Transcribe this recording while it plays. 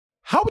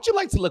How would you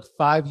like to look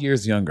 5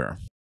 years younger?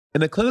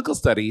 In a clinical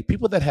study,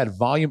 people that had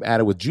volume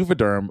added with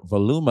Juvederm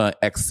Voluma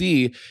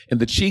XC in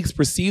the cheeks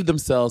perceived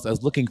themselves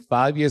as looking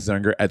 5 years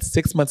younger at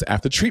 6 months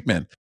after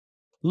treatment.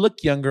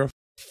 Look younger,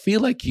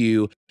 feel like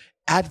you,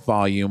 add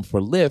volume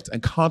for lift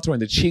and contour in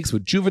the cheeks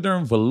with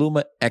Juvederm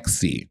Voluma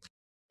XC.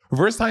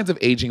 Reverse signs of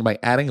aging by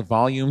adding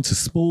volume to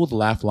smooth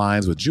laugh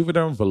lines with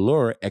Juvederm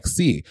Volure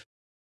XC.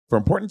 For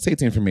important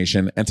safety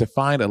information and to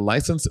find a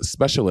licensed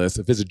specialist,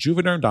 visit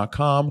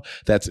juvederm.com.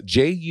 That's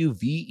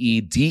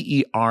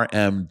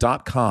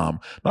JUVEDERM.com.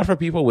 Not for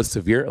people with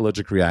severe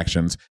allergic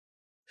reactions,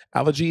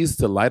 allergies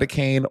to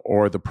lidocaine,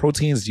 or the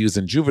proteins used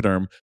in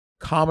Juvederm.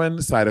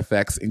 Common side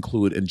effects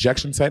include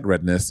injection site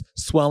redness,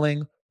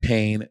 swelling,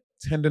 pain,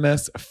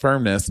 tenderness,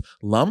 firmness,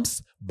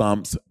 lumps,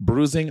 bumps,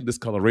 bruising,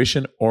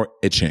 discoloration, or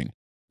itching.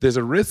 There's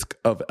a risk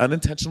of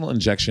unintentional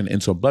injection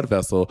into a blood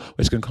vessel,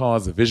 which can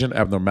cause vision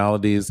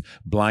abnormalities,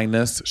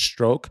 blindness,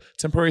 stroke,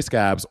 temporary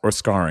scabs, or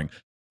scarring.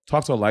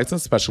 Talk to a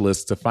licensed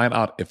specialist to find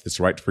out if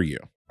it's right for you.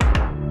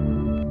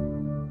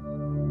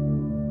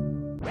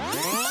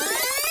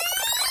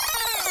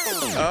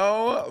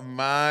 Oh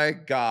my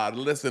God.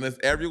 Listen, it's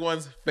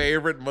everyone's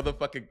favorite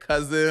motherfucking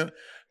cousin.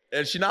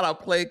 And she's not a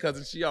play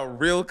cousin, she a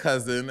real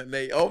cousin.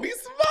 Naomi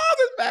Smalls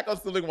is back on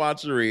Sibling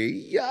Watchery.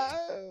 Yo.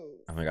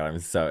 Oh my God, I'm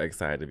so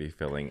excited to be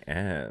filling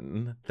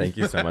in. Thank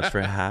you so much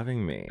for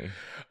having me.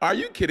 Are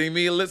you kidding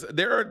me? Listen,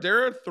 there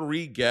are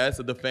 3 guests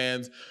that the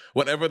fans,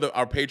 whenever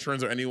our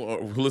patrons or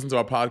anyone who listen to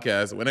our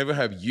podcast, whenever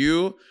have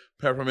you,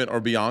 Peppermint, or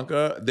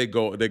Bianca, they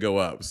go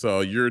up. So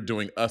you're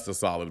doing us a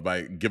solid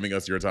by giving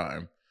us your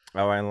time.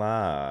 Oh,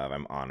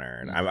 I'm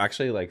honored. I'm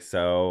actually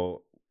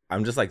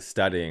I'm just like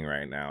studying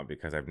right now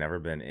because I've never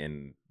been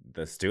in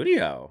the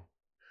studio.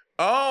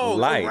 Oh,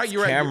 lights,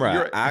 right, camera,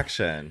 you're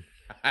action.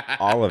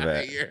 All of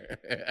it.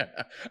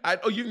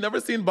 You've never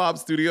seen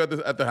Bob's studio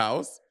at the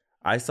house?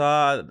 I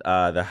saw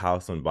the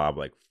house when Bob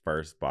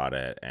first bought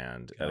it,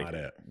 and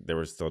they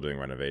were still doing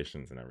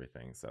renovations and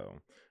everything.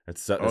 So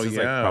it's just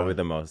probably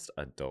the most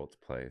adult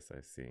place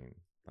I've seen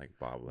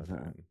Bob live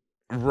in.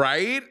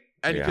 Right?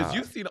 And because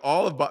you've seen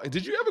all of Bob.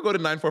 Did you ever go to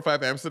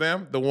 945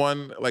 Amsterdam, the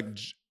one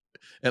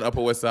in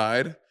Upper West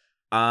Side?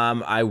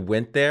 I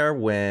went there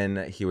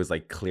when he was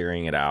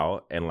clearing it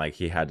out, and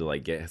he had to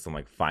get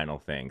some final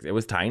things. It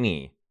was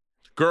tiny.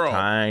 Girl,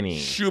 tiny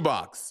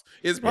shoebox.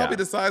 It's probably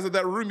the size of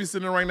that room you're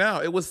sitting in right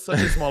now. It was such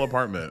a small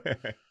apartment.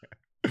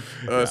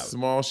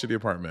 Small, shitty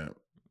apartment.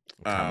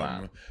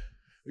 Come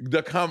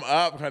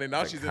up, honey.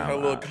 Now she's in her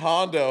little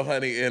condo,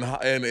 honey,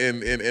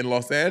 in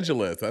Los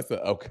Angeles. I said,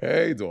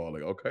 okay,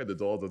 darling. Okay, the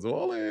dolls are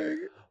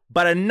darling.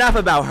 But enough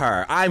about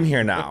her. I'm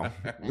here now.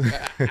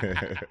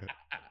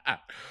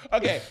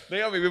 Okay,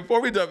 Naomi,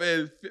 before we jump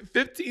in,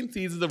 15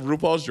 seasons of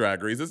RuPaul's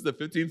Drag Race. This is the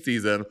 15th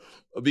season.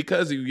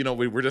 Because,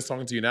 we're just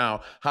talking to you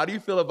now. How do you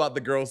feel about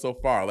the girls so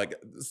far?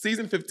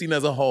 Season 15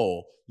 as a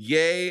whole.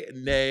 Yay,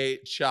 nay,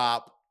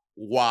 chop,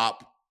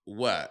 wop,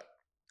 what?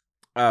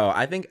 Oh,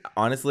 I think,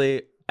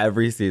 honestly,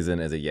 every season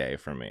is a yay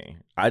for me.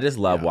 I just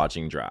love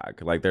watching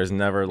drag. There's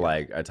never,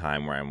 a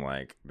time where I'm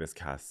this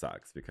cast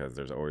sucks, because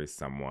there's always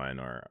someone,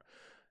 or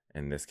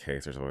in this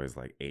case, there's always,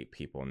 8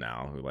 people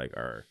now who,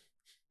 are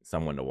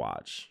someone to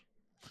watch.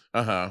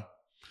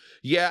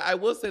 Yeah, I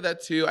will say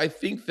that too. I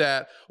think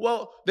that,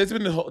 there's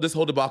been this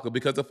whole debacle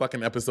because the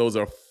fucking episodes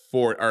are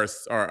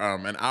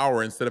an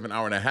hour instead of an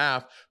hour and a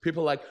half.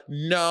 People are like,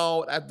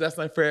 no, that's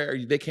not fair.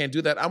 They can't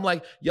do that. I'm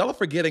like, y'all are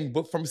forgetting,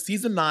 but from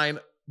season 9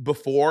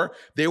 before,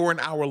 they were an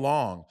hour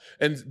long.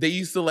 And they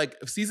used to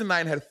season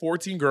 9 had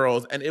 14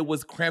 girls and it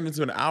was crammed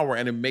into an hour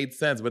and it made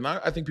sense. But now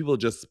I think people are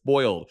just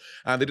spoiled.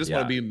 They just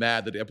want to be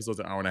mad that the episode's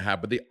an hour and a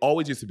half, but they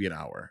always used to be an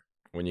hour.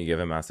 When you give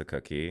a mouse a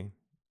cookie,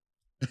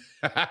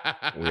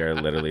 we are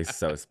literally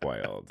so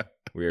spoiled.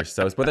 We are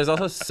so spoiled. There's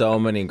also so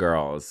many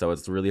girls, so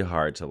it's really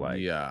hard to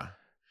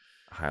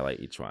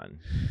highlight each one.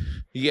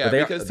 Yeah,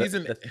 because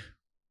the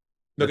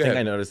thing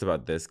I noticed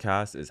about this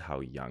cast is how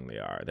young they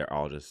are. They're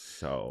all just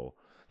so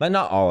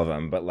not all of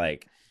them, but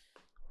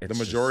it's the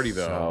majority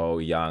just though. So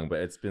young, but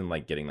it's been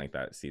getting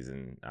that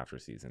season after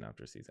season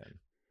after season.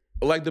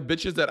 The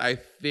bitches that I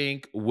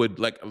think would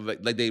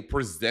they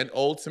present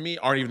old to me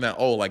aren't even that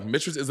old.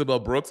 Mistress Isabel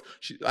Brooks,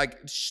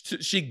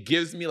 she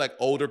gives me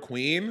older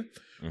queen,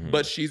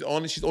 but she's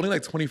only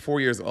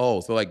 24 years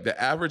old. So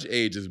the average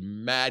age is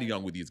mad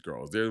young with these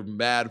girls. They're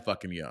mad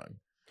fucking young.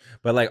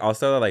 But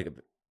also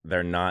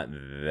they're not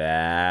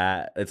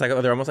that. It's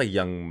they're almost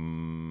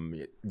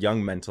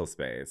young mental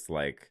space.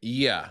 I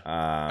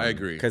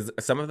agree. Because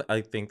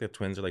I think the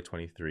twins are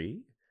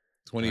 23.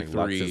 23.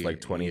 Lux is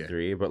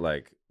 23, but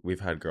we've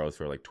had girls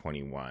who are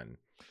 21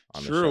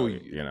 on the show,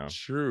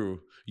 True.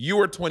 You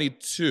were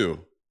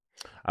 22.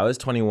 I was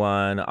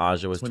 21.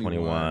 Aja was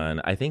 21.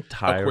 I think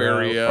Tyra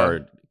Aquaria.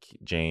 or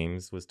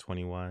James was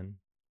 21.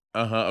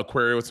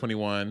 Aquaria was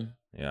 21.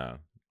 Yeah.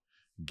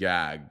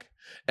 Gag.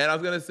 And I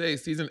was going to say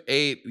season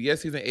 8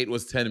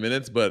 was 10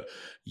 minutes, but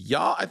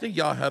I think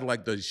y'all had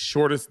the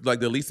shortest,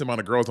 the least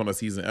amount of girls on a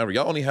season ever.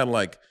 Y'all only had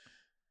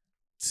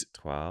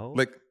 12?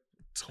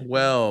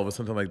 12 or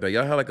something like that.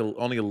 Y'all had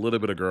only a little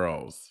bit of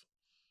girls.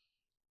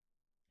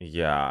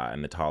 Yeah,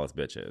 and the tallest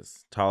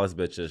bitches. Tallest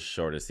bitches,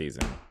 shortest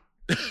season.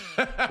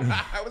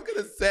 I was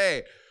gonna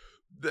say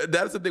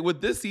that's the thing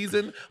with this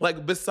season.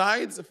 Like,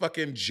 besides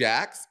fucking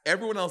Jax,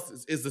 everyone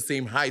else is the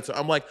same height. So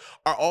I'm like,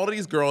 are all of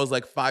these girls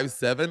like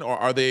 5'7", or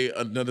are they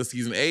another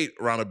season 8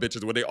 round of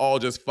bitches where they all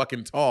just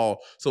fucking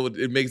tall? So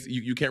it makes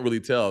you can't really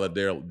tell that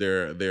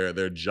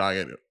they're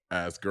giant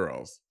ass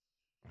girls.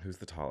 Who's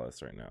the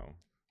tallest right now?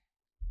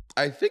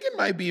 I think it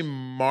might be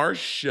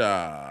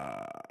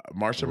Marsha.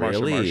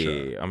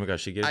 Really? Oh my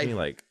gosh, she gives me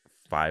like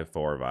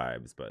 5'4"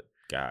 vibes, but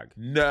gag.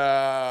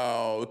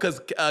 No,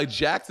 because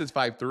Jax is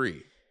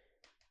 5'3".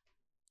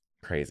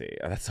 Crazy.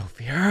 Oh, that's so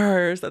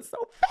fierce. That's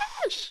so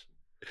fierce.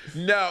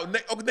 No,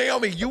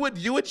 Naomi, you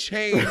would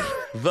change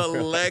the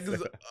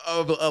legs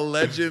of a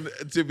legend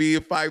to be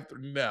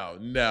 5'3".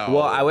 No.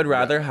 Well, I would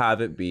rather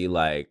have it be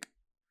like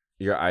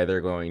you're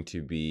either going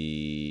to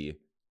be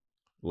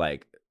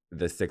like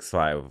the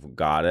 6'5"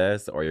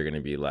 goddess, or you're gonna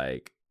be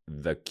like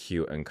the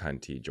cute and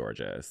cunty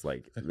Georges.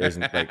 Like there's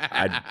like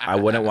I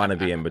wouldn't want to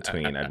be in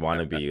between. I'd want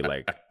to be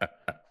like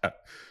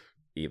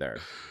either.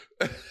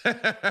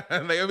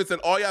 Naomi said,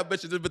 all y'all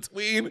bitches in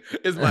between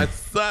is my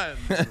son.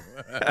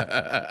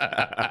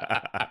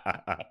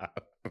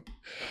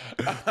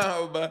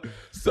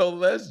 So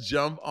let's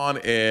jump on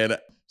in.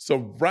 So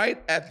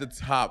right at the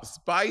top,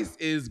 Spice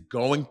is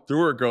going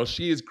through her, girl.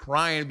 She is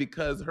crying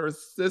because her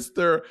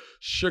sister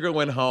Sugar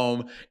went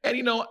home. And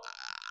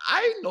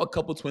I know a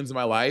couple twins in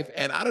my life,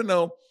 and I don't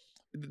know,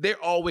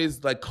 they're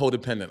always like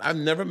codependent. I've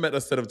never met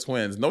a set of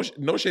twins. No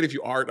shade if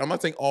you are. I'm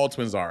not saying all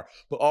twins are,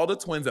 but all the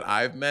twins that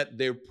I've met,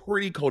 they're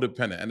pretty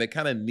codependent, and they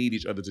kind of need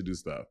each other to do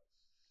stuff.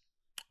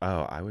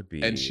 Oh, I would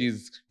be. And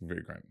she's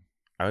very crying.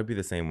 I would be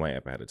the same way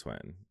if I had a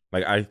twin.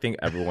 Like, I think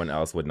everyone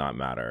else would not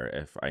matter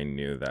if I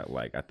knew that,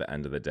 like, at the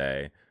end of the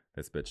day,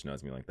 this bitch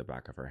knows me like the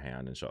back of her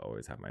hand, and she'll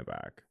always have my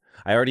back.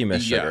 I already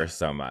miss Sugar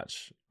so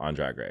much on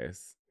Drag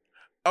Race.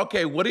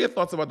 Okay, what are your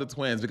thoughts about the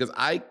twins? Because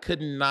I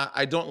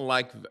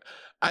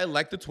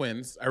like the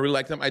twins. I really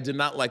like them. I did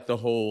not like the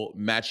whole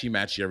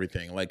matchy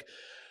everything. Like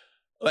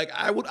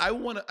I would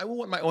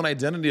want my own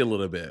identity a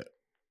little bit.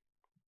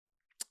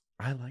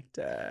 I liked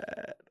it.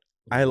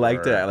 I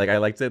liked it. Like, I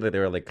liked it that they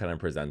were like kind of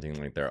presenting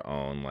like their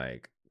own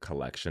like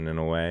collection in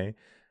a way.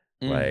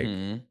 Like,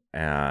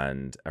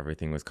 and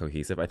everything was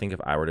cohesive. I think if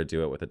I were to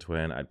do it with a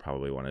twin, I'd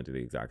probably want to do the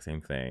exact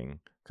same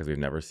thing because we've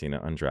never seen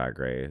it on Drag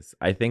Race.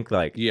 I think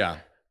like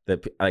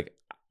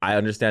I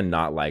understand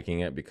not liking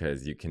it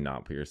because you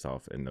cannot put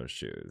yourself in those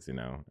shoes, and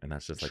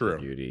that's just like the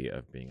beauty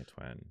of being a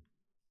twin.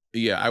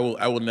 Yeah, I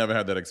will never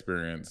have that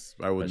experience.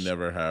 I would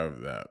never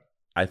have that.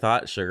 I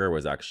thought Sugar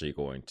was actually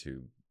going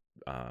to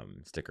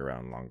stick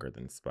around longer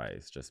than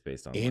Spice, just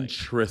based on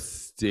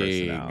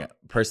interesting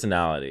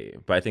personality.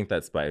 But I think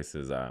that Spice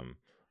is a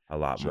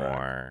lot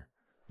more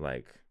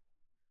like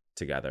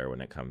together when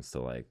it comes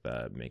to like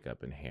the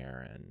makeup and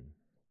hair and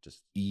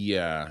just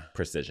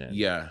precision.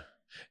 Yeah.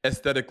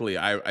 Aesthetically,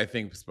 I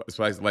think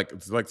Spice, like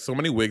so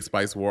many wigs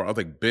Spice wore. I was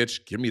like,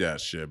 bitch, give me that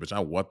shit, bitch. I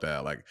want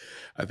that. Like,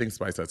 I think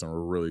Spice has some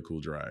really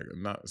cool drag.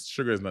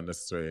 Sugar is not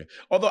necessarily.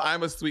 Although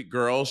I'm a sweet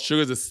girl,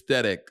 Sugar's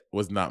aesthetic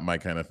was not my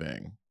kind of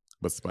thing,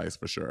 but Spice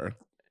for sure.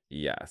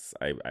 Yes,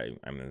 I'm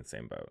in the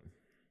same boat.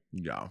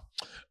 Yeah.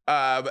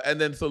 And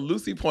then so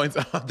Lucy points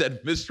out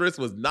that Mistress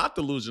was not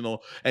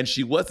delusional, and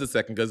she was the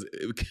second because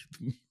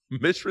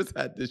Mistress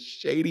had this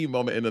shady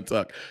moment in the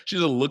tuck. She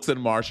just looks at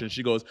Marsha and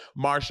she goes,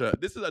 Marsha,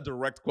 this is a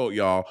direct quote,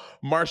 y'all.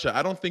 Marsha,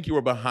 I don't think you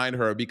were behind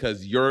her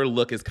because your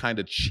look is kind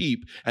of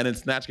cheap. And in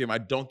Snatch Game, I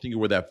don't think you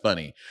were that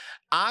funny.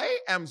 I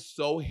am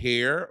so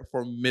here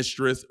for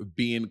Mistress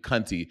being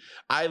cunty.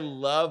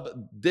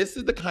 This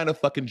is the kind of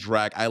fucking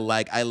drag I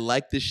like. I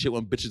like this shit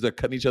when bitches are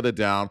cutting each other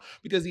down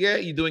because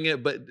you're doing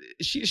it, but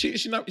she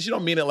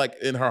don't mean it like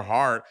in her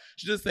heart.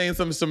 She's just saying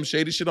some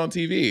shady shit on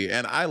TV,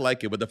 and I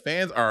like it. But the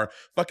fans are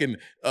fucking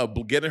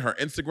getting her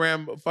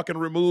Instagram fucking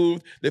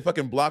removed. They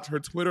fucking blocked her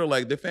Twitter.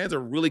 Like, the fans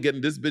are really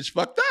getting this bitch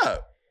fucked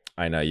up.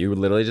 I know, you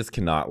literally just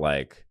cannot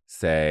like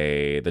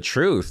say the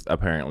truth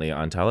apparently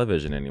on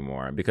television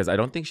anymore, because I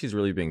don't think she's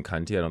really being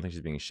cunty. I don't think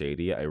she's being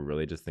shady. I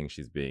really just think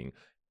she's being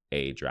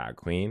a drag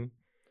queen.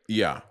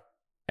 Yeah.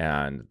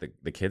 And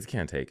the kids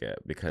can't take it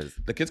because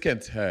the kids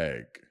can't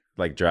take,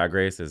 like, Drag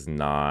Race is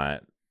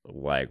not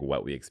like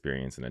what we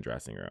experience in a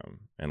dressing room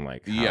and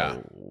like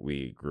how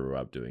we grew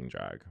up doing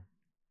drag.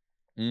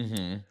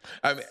 Mm-hmm.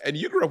 I mean, and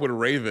you grew up with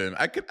Raven.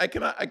 I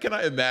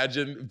cannot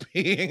imagine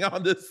being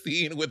on the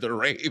scene with the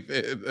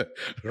Raven.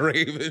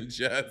 Raven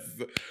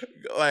just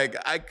like,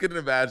 I couldn't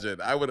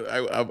imagine. I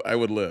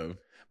would live.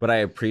 But I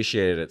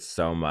appreciated it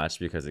so much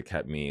because it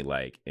kept me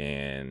like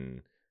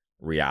in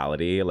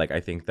reality. Like, I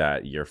think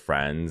that your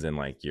friends and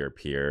like your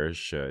peers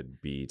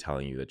should be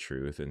telling you the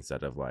truth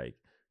instead of like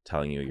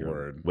telling you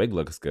your wig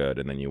looks good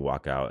and then you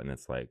walk out and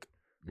it's like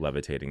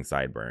levitating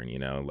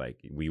sideburn, like,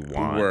 we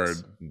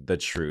want the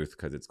truth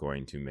because it's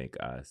going to make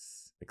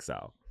us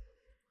excel.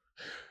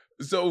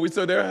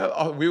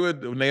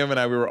 Naomi and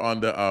I, we were on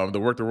the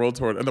Work the World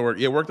tour, and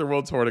Work the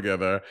World tour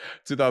together,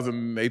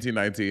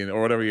 2018-19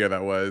 or whatever year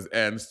that was.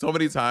 And so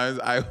many times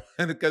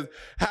because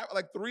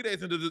like 3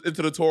 days into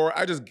the tour,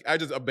 I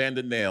just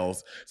abandoned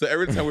nails. So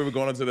every time we were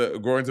going to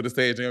the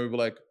stage, and we would be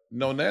like,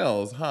 no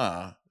nails,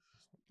 huh?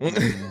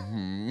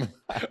 Mm-hmm.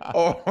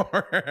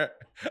 Or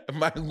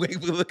my wig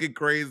was looking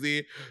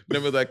crazy.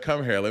 Then was like,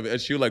 come here, and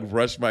she would like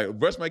brush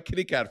my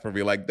kitty cat for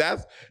me. Like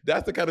that's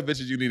the kind of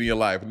bitches you need in your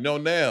life. No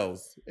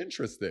nails.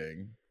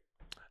 Interesting.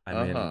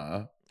 I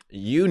mean,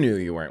 you knew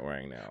you weren't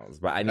wearing nails,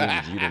 but I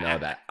needed you to know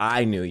that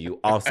I knew you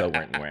also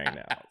weren't wearing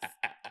nails.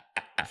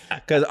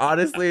 Because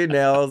honestly,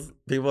 nails,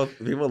 people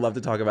love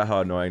to talk about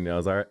how annoying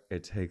nails are.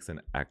 It takes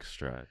an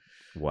extra,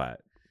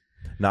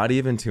 not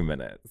even 2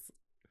 minutes.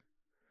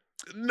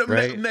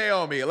 Right?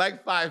 Naomi,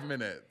 like 5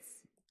 minutes.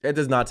 It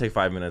does not take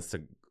 5 minutes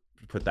to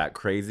put that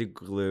crazy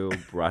glue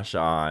brush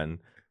on.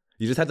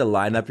 You just have to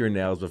line up your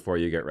nails before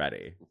you get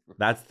ready.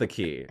 That's the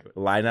key.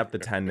 Line up the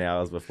 10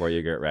 nails before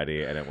you get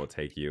ready, and it will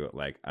take you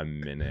like a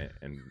minute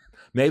and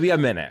maybe a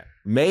minute.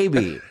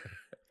 Maybe.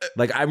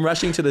 Like I'm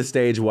rushing to the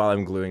stage while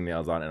I'm gluing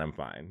nails on, and I'm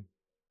fine.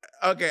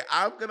 Okay,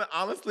 I'm gonna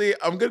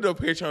do a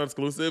Patreon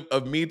exclusive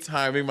of me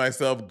timing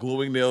myself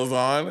gluing nails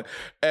on,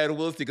 and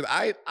we'll see. Because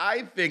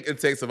I think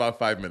it takes about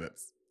 5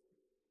 minutes.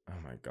 Oh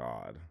my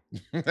God.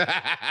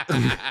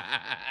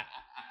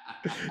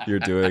 You're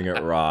doing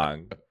it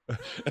wrong.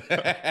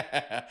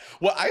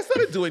 Well, I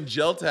started doing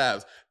gel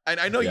tabs. And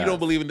I know you don't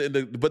believe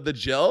but the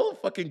gel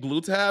fucking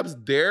glue tabs,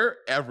 they're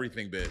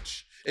everything,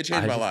 bitch. It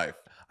changed my life.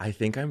 I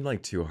think I'm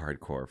like too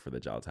hardcore for the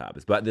gel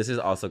tabs, but this is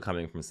also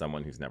coming from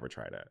someone who's never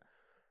tried it.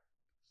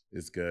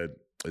 It's good.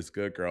 It's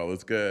good, girl.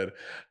 It's good.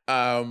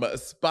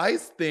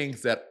 Spice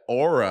thinks that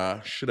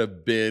Aura should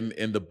have been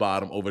in the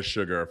bottom over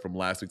Sugar from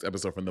last week's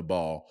episode from the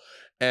ball.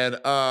 And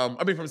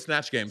from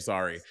Snatch Game,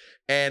 sorry.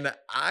 And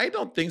I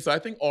don't think so. I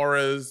think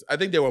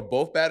they were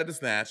both bad at the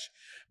Snatch,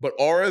 but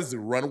Aura's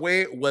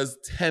runway was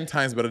 10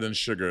 times better than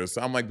Sugar's.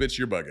 So I'm like, bitch,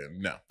 you're bugging.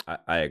 No.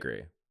 I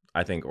agree.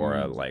 I think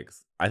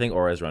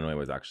Aura's runway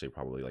was actually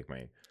probably like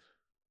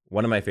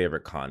one of my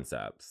favorite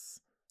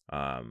concepts.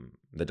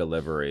 The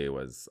delivery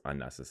was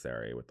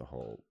unnecessary with the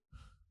whole.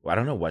 I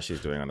don't know what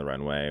she's doing on the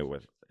runway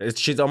with.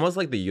 She's almost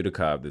like the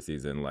Utica of the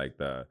season, like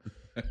the,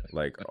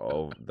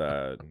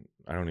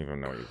 I don't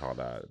even know what you call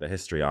that, the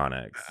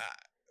histrionics.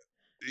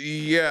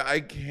 Yeah, I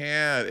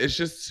can't. It's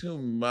just too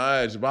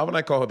much. Bob and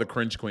I call her the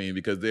cringe queen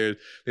because there's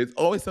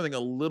always something a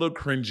little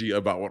cringy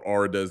about what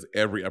Aura does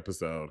every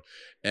episode.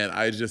 And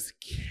I just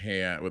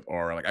can't with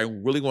Aura. Like, I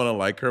really want to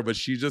like her, but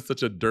she's just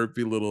such a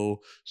derpy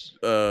little,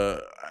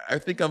 I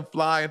think I'm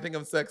fly, I think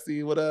I'm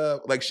sexy, what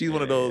up? Like, she's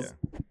one of those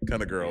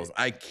kind of girls.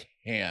 I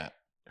can't.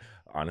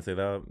 Honestly,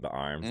 though, the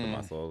arms, the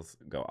muscles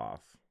go off.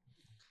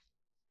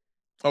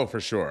 Oh,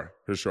 for sure.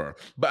 For sure.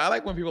 But I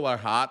like when people are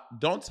hot.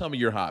 Don't tell me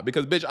you're hot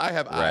because, bitch, I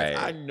have eyes.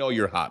 I know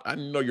you're hot. I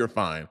know you're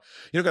fine.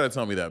 You don't got to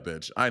tell me that,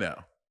 bitch. I know.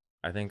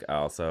 I think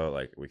also,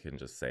 like, we can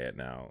just say it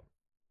now.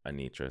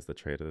 Anitra is the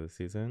trade of the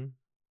season.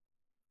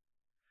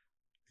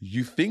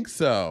 You think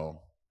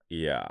so?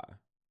 Yeah.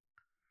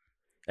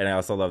 And I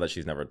also love that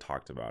she's never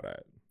talked about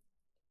it.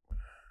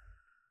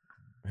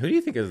 Who do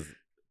you think is...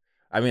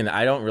 I mean,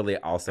 I don't really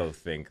also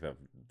think that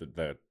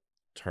the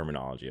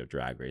terminology of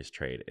Drag Race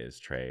trade is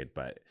trade,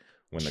 but...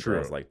 When the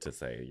girls like to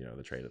say,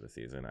 the trade of the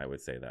season, I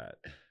would say that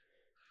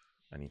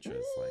Anitra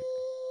is like...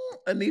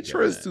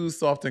 Anitra is too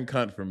soft and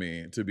cunt for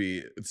me to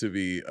be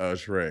a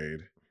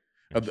trade.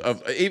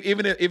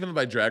 Even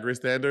by Drag Race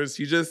standards,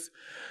 she just,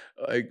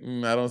 I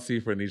don't see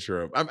for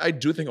Anitra. I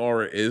do think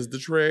Aura is the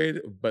trade,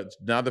 but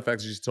now the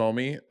fact that she's told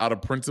me, out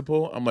of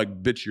principle, I'm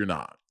like, bitch, you're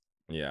not.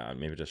 Yeah,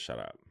 maybe just shut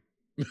up.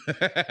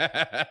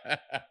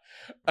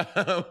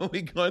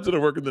 We go into the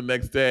work the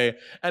next day,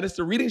 and it's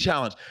the reading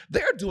challenge.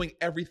 They're doing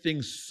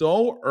everything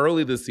so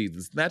early this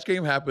season. Snatch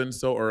Game happened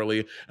so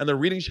early, and the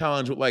reading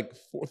challenge with like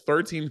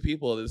 13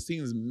 people. It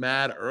seems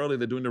mad early.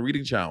 They're doing the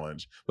reading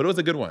challenge, but it was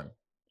a good one.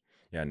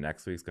 Yeah,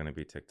 next week's gonna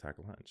be TikTok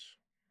lunch.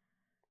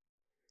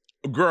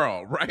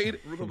 Girl, right?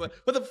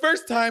 For the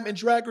first time in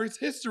Drag Race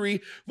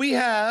history, we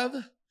have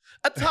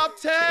a top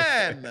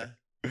 10.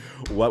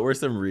 What were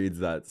some reads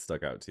that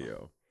stuck out to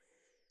you?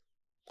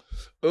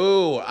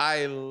 Oh,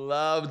 I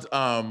loved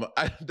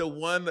the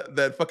one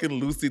that fucking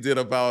Lucy did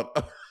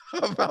about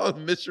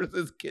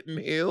Mistress's kitten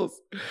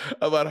heels,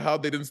 about how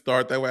they didn't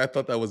start that way. I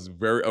thought that was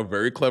a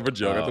very clever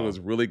joke. I thought it was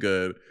really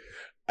good.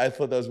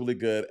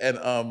 And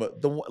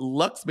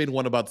Lux made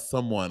one about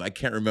someone. I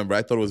can't remember.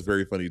 I thought it was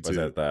very funny too. Was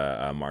that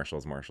the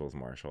Marshalls?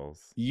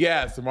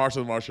 Yes,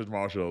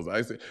 Marshalls.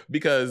 I see,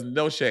 because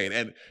no shade.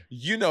 And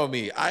you know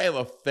me, I am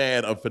a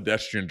fan of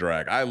pedestrian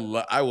drag.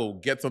 I will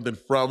get something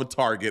from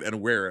Target and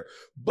wear it.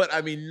 But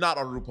I mean, not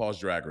on RuPaul's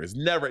Drag Race.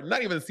 Never,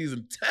 not even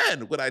season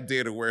 10 would I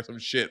dare to wear some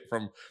shit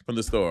from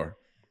the store.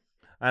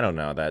 I don't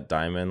know, that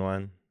diamond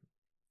one.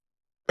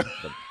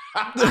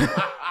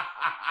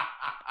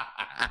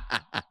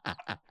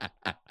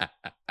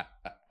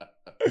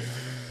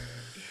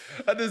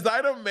 A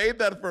designer made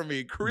that for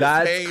me.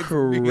 That's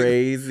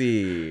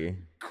crazy.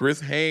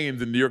 Chris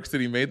Haynes in New York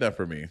City made that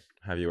for me.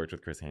 Have you worked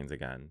with Chris Haynes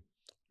again?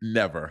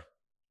 Never.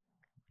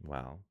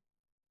 Wow.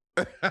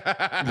 But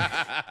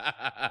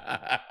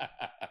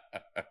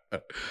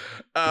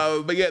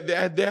yeah,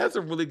 they had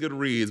some really good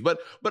reads. But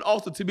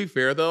also, to be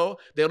fair though,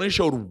 they only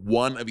showed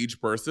one of each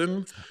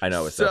person. I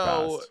know, it's so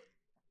fast.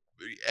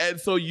 And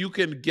so you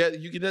can get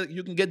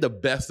the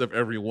best of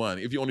everyone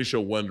if you only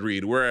show one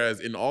read. Whereas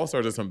in All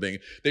Stars or something,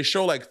 they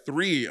show like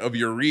 3 of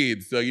your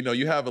reads, so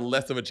you have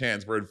less of a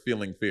chance for it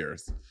feeling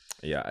fierce.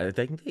 Yeah, I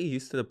think they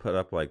used to put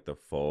up like the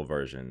full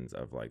versions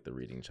of like the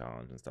reading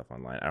challenge and stuff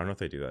online. I don't know if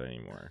they do that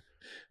anymore.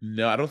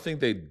 No, I don't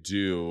think they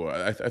do.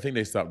 I think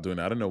they stopped doing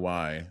that. I don't know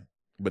why,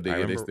 but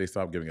they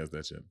stopped giving us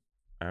that shit.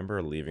 I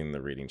remember leaving the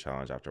reading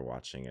challenge after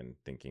watching and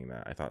thinking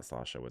that I thought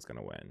Sasha was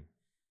gonna win,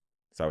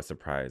 so I was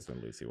surprised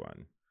when Lucy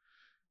won.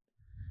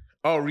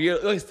 Oh,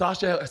 really?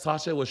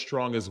 Sasha was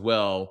strong as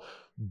well.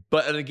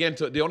 But and again,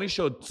 they only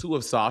showed 2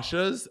 of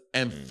Sasha's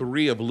and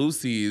 3 of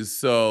Lucy's,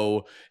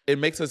 so it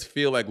makes us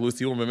feel like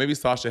Lucy won. But maybe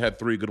Sasha had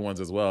 3 good ones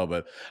as well.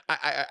 But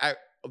I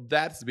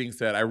that's being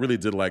said, I really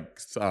did like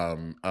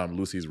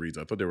Lucy's reads.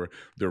 I thought they were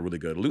really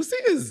good. Lucy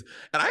is,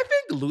 and I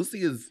think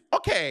Lucy is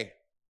okay.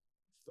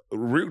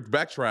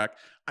 Backtrack.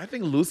 I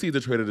think Lucy is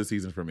the trade of the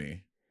season for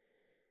me.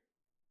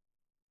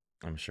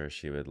 I'm sure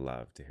she would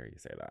love to hear you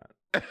say that.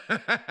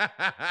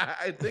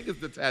 I think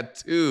it's the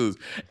tattoos.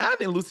 I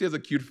think Lucy has a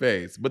cute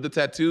face, but the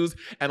tattoos,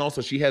 and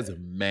also she has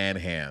man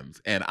hands.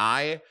 And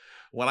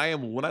when I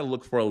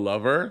look for a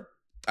lover,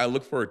 I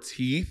look for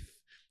teeth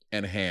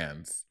and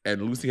hands.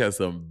 And Lucy has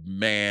some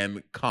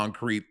man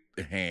concrete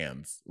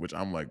hands, which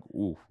I'm like,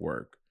 ooh,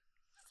 work.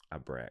 A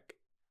brick.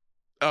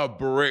 A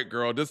brick,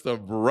 girl. Just a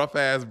rough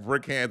ass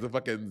brick hands that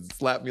fucking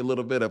slap me a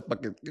little bit of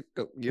fucking,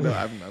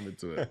 I'm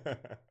into it.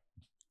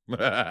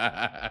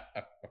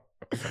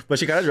 But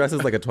she kind of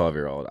dresses like a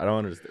 12-year-old. I don't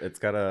understand. It's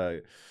got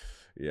a,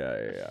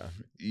 yeah.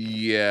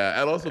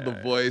 And also the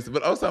voice,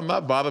 but also I'm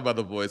not bothered by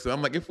the voice. And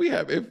I'm like, if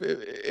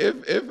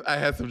I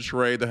had some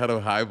trade that had a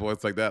high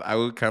voice like that, I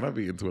would kind of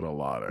be into it a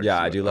lot. Actually.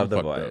 Yeah, I do love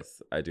the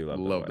voice. I do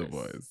love the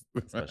voice,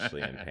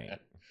 especially in Paint.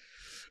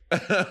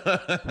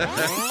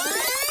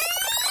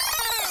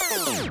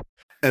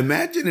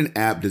 Imagine an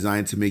app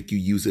designed to make you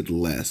use it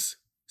less.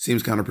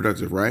 Seems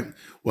counterproductive, right?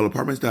 Well,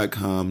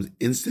 Apartments.com's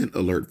instant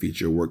alert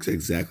feature works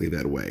exactly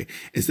that way.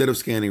 Instead of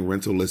scanning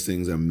rental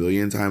listings a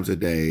million times a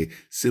day,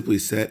 simply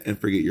set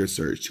and forget your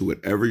search to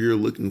whatever you're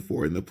looking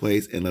for in the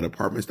place and let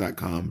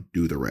Apartments.com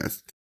do the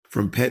rest.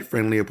 From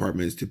pet-friendly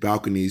apartments to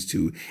balconies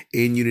to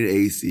in-unit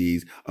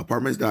ACs,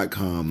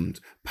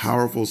 Apartments.com's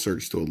powerful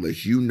search tool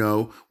lets you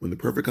know when the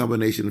perfect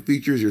combination of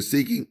features you're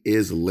seeking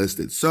is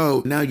listed.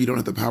 So now you don't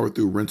have to power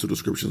through rental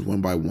descriptions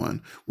one by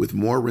one. With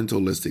more rental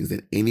listings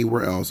than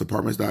anywhere else,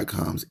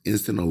 Apartments.com's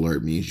instant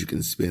alert means you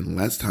can spend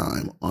less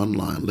time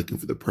online looking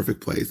for the perfect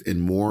place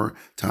and more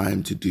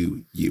time to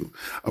do you.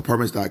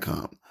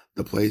 Apartments.com,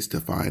 the place to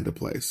find a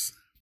place.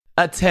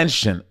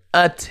 Attention.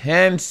 Do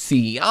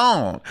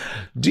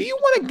you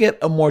want to get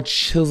a more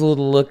chiseled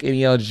look in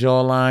your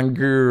jawline,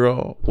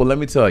 girl? Well, let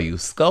me tell you,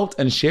 sculpt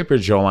and shape your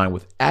jawline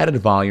with added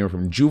volume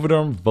from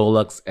Juvederm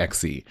Volux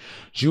XC.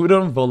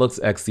 Juvederm Volux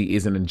XC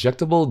is an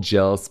injectable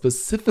gel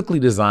specifically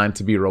designed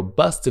to be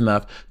robust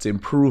enough to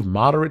improve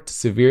moderate to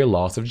severe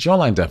loss of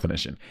jawline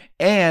definition.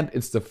 And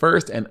it's the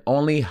first and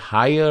only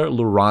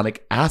hyaluronic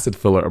acid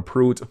filler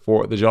approved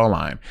for the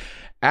jawline.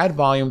 Add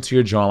volume to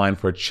your jawline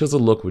for a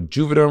chiseled look with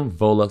Juvederm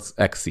Volux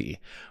XC.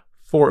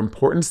 For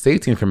important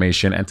safety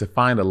information and to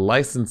find a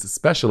licensed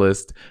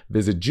specialist,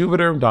 visit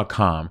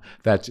juvederm.com.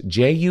 That's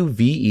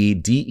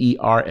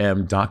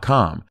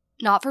JUVEDERM.com.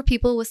 Not for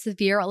people with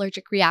severe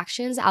allergic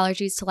reactions,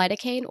 allergies to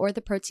lidocaine, or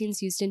the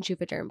proteins used in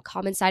Juvederm.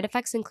 Common side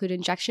effects include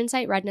injection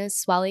site redness,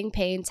 swelling,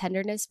 pain,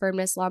 tenderness,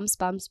 firmness, lumps,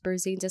 bumps,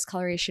 bruising,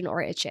 discoloration,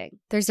 or itching.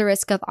 There's a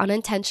risk of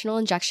unintentional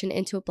injection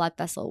into a blood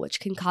vessel, which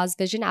can cause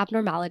vision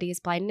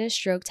abnormalities, blindness,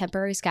 stroke,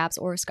 temporary scabs,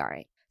 or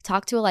scarring.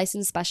 Talk to a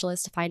licensed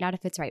specialist to find out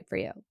if it's right for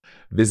you.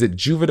 Visit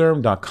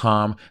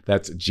juvederm.com.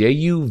 That's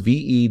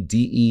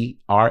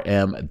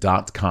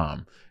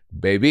JUVEDERM.com.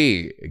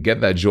 Baby,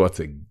 get that jaw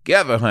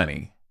together,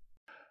 honey.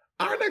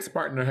 Our next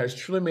partner has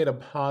truly made a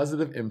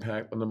positive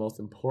impact on the most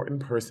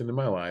important person in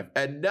my life.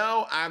 And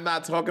no, I'm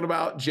not talking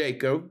about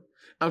Jacob.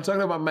 I'm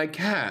talking about my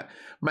cat.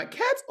 My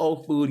cat's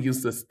old food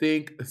used to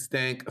stunk,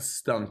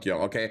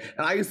 y'all, okay?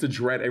 And I used to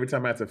dread every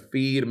time I had to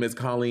feed Miss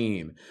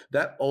Colleen.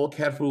 That old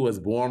cat food was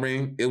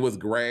boring. It was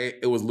gray.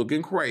 It was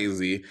looking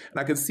crazy. And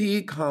I could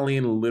see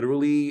Colleen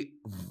literally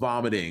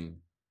vomiting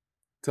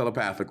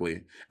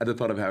telepathically at the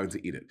thought of having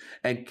to eat it.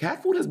 And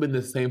cat food has been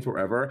the same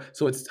forever,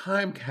 so it's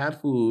time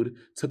cat food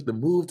took the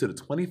move to the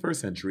 21st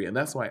century, and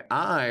that's why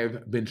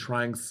I've been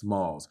trying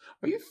Smalls.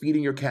 Are you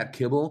feeding your cat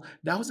kibble?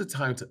 Now is the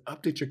time to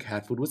update your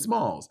cat food with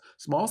Smalls.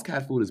 Smalls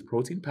cat food is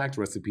protein-packed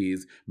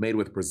recipes made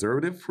with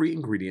preservative-free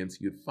ingredients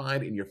you'd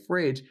find in your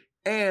fridge,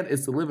 and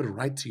it's delivered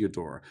right to your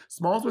door.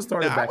 Smalls was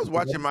started back. I was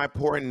watching my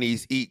poor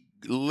niece eat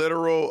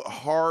literal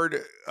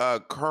hard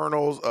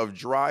kernels of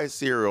dry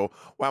cereal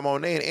while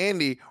Monet and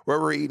Andy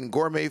were eating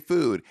gourmet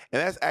food.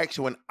 And that's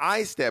actually when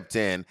I stepped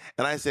in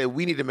and I said,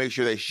 we need to make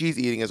sure that she's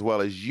eating as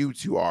well as you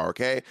two are,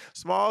 okay?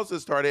 Smalls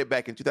was started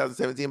back in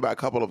 2017 by a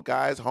couple of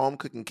guys home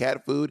cooking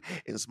cat food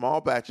in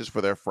small batches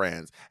for their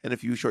friends. And a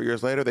few short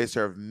years later, they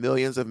serve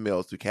millions of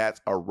meals to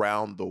cats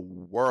around the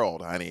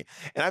world, honey.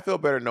 And I feel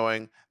better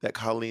knowing that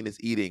Colleen is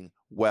eating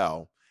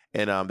well.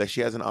 And that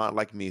she has an aunt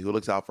like me who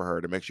looks out for her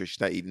to make sure she's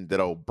not eating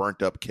that old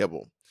burnt up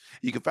kibble.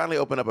 You can finally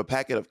open up a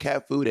packet of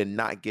cat food and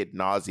not get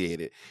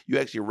nauseated. You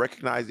actually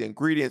recognize the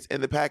ingredients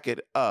in the packet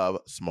of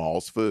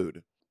Smalls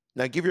food.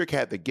 Now give your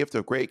cat the gift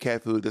of great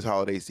cat food this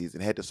holiday season.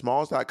 Head to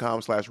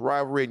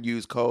smalls.com/rivalry and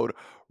use code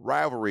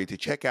rivalry to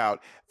check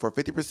out for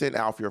 50%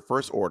 off your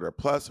first order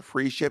plus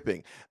free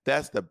shipping.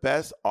 That's the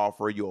best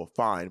offer you'll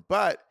find.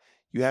 But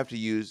you have to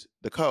use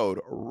the code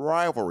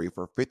RIVALRY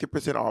for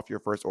 50% off your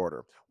first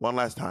order. One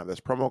last time, that's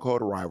promo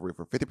code RIVALRY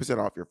for 50%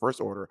 off your first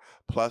order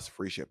plus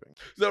free shipping.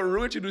 So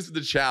Rue introduces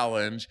the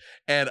challenge,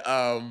 and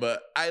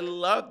I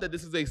love that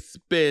this is a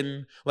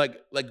spin,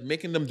 like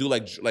making them do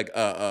like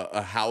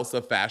a house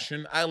of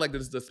fashion. I like that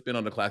this is a spin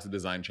on the classic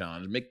design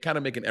challenge, kind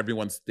of making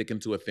everyone stick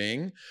into a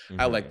thing.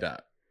 I like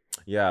that.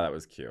 Yeah, that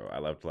was cute. I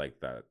loved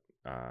like that.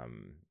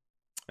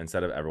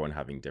 Instead of everyone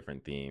having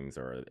different themes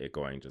or it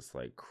going just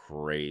like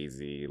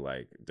crazy,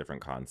 like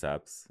different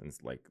concepts and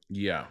like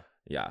yeah,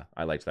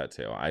 I liked that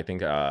too. I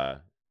think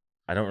I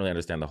don't really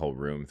understand the whole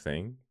room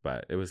thing,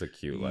 but it was a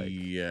cute like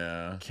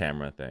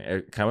camera thing.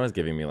 It kind of was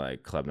giving me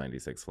like Club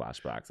 96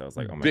 flashbacks. I was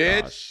like, oh my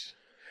gosh.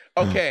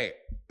 Okay,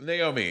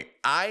 Naomi,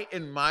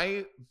 in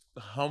my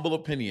humble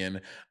opinion,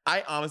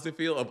 I honestly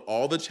feel of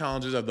all the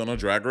challenges I've done on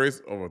Drag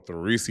Race over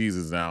 3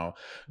 seasons now,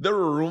 the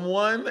room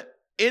one,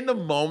 in the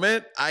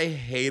moment, I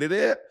hated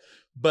it,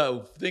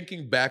 but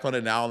thinking back on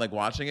it now and like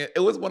watching it, it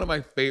was one of my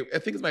favorite. I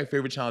think it's my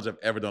favorite challenge I've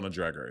ever done on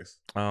Drag Race.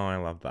 Oh, I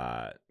love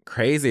that.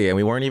 Crazy, and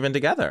we weren't even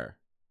together.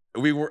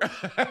 We were.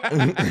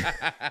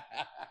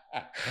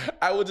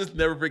 I will just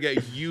never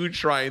forget you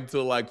trying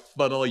to like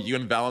funnel you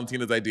and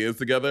Valentina's ideas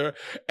together.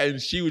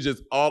 And she was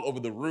just all over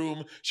the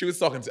room. She was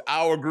talking to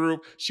our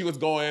group. She was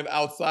going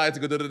outside to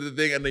go do the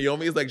thing. And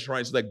Naomi is like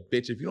trying, she's like,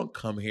 bitch, if you don't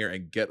come here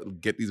and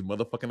get these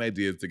motherfucking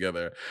ideas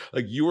together,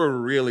 like you were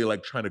really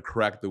like trying to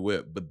crack the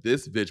whip. But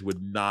this bitch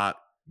would not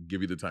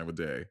give you the time of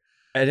day.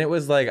 And it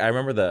was like, I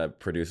remember the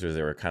producers,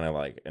 they were kind of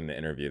like in the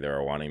interview, they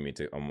were wanting me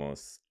to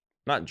almost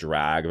not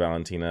drag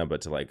Valentina,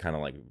 but to like kind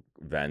of like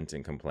vent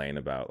and complain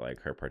about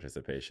like her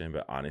participation.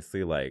 But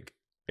honestly, like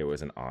it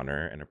was an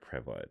honor and a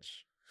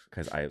privilege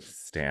because I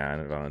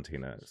stan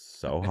Valentina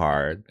so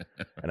hard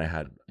and I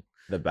had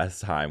the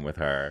best time with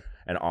her,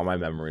 and all my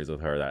memories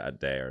with her that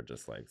day are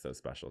just like so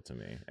special to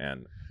me.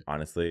 And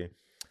honestly,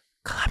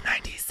 Club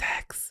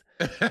 96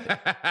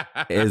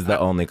 is the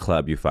only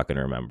club you fucking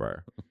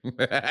remember.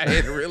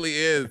 It really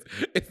is.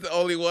 It's the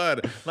only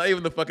one. Not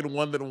even the fucking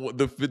one that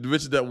the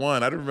bitches that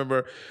won. I don't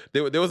remember.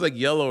 There was like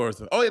yellow or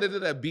something. Oh yeah, they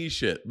did that B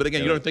shit. But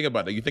again, you don't think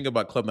about that. You think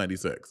about Club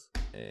 96.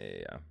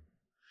 Yeah.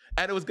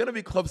 And it was gonna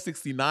be Club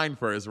 69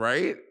 first,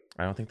 right?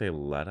 I don't think they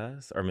let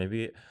us, or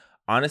maybe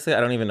honestly, I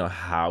don't even know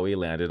how we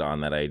landed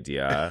on that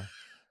idea.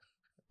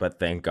 But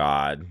thank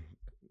God,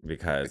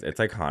 because it's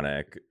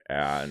iconic,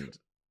 and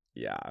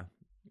yeah.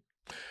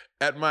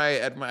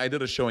 I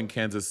did a show in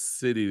Kansas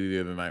City the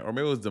other night, or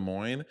maybe it was Des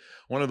Moines,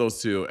 one of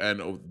those two,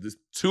 and there's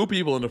 2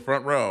 people in the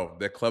front row,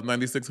 that Club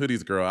 96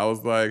 hoodies girl. I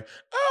was like,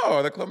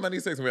 oh, the Club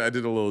 96. I mean, I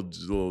did a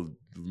little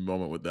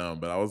moment with them,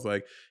 but I was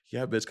like,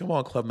 yeah, bitch, come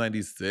on, Club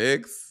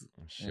 96.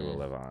 She will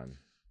live on.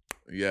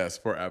 Yes,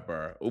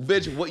 forever.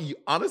 Bitch, what you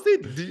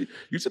honestly,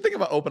 you should think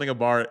about opening a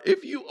bar.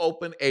 If you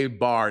open a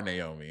bar,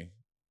 Naomi,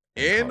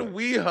 in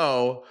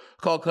WeHo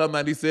called Club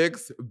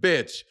 96,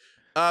 bitch,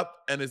 up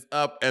and it's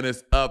up and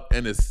it's up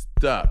and it's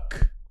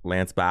stuck.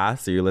 Lance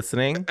Bass, are you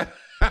listening?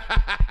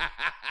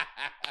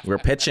 We're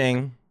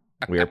pitching.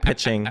 We are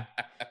pitching.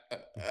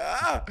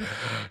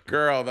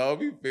 Girl, that would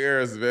be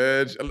fierce,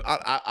 bitch.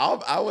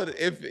 I would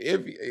if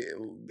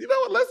you know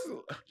what? Let's.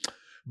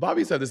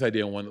 Bobby said this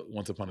idea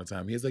once upon a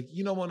time. He's like,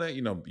 you know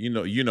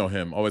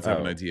him. Always have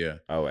an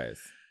idea.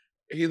 Always.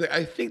 He's like,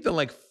 I think that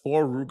like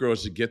 4 Ru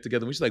girls should get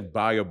together. We should like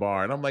buy a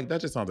bar. And I'm like,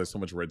 that just sounds like so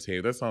much red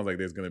tape. That sounds like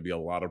there's going to be a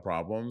lot of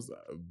problems.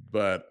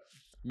 But,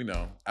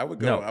 I would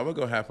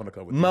go half on a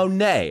couple.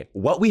 Monet,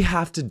 what we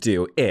have to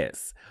do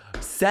is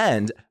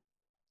send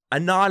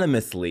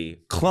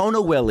anonymously clone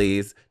a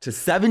Willies to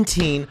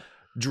 17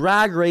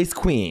 drag race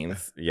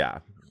queens. Yeah.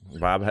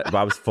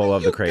 Bob's full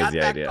of the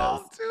crazy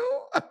ideas.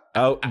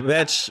 Oh,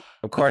 bitch.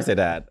 Of course I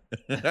did.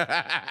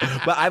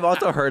 But I've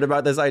also heard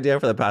about this idea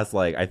for the past,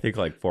 I think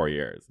 4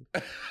 years.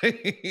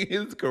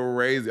 It's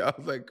crazy. I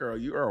was like, girl,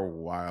 you are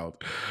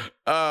wild.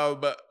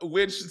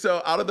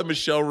 So out of the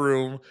Michelle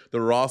room,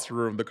 the Ross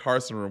room, the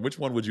Carson room, which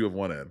one would you have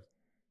wanted?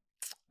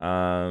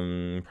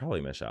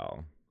 Probably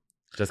Michelle.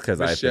 Just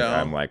because I think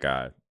I'm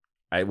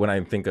when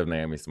I think of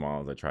Naomi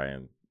Smalls, I try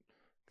and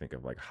think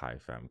of high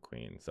femme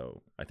queen.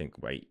 So I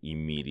think my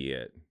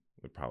immediate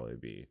would probably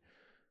be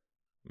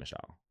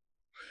Michelle.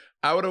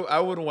 I would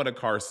have wanted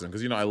Carson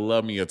because I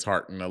love me a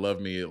tartan, I love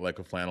me like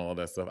a flannel, all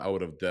that stuff. I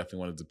would have definitely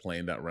wanted to play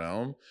in that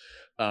realm,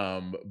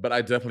 but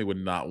I definitely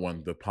would not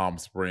want the Palm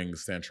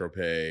Springs, Saint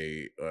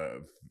Tropez,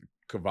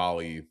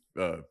 Cavalli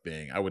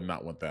thing. I would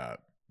not want that.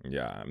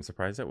 Yeah, I'm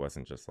surprised it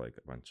wasn't just like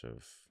a bunch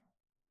of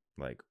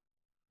like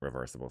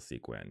reversible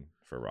sequin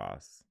for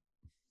Ross.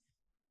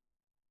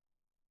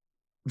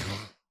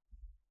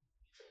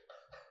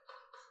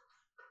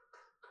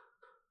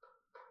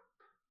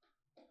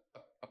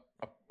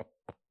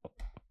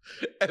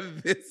 And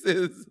this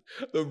is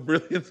the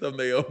brilliance of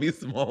Naomi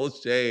Small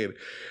Shade.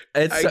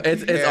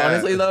 It's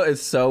honestly though,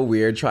 it's so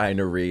weird trying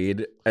to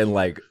read and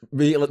like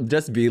be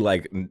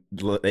like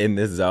in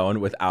this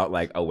zone without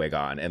like a wig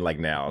on and like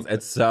nails.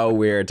 It's so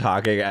weird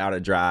talking out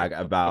of drag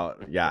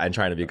about and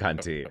trying to be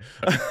cunty.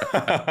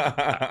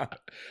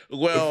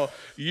 Well,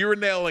 you're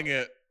nailing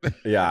it.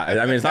 Yeah,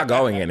 I mean it's not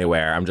going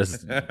anywhere. I'm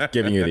just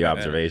giving you the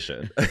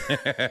observation.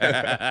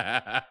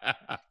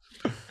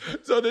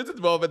 So this is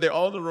the moment they're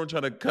all in the room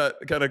trying to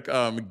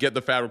get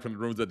the fabric from the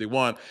rooms that they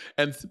want,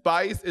 and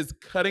Spice is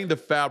cutting the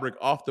fabric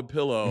off the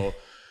pillow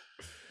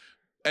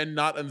and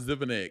not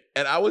unzipping it.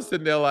 And I was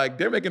sitting there like,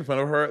 they're making fun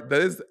of her.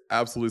 That is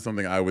absolutely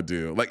something I would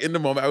do. Like in the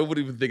moment, I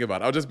wouldn't even think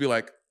about it. I'll just be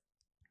like,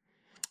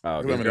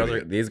 "Oh,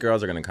 these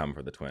girls are gonna come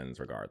for the twins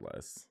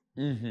regardless."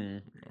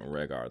 Mm-hmm.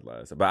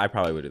 Regardless, but I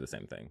probably would do the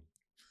same thing.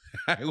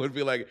 I would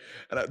be like,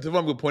 if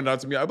someone would point it out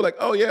to me, I'd be like,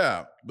 "Oh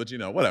yeah," but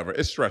whatever.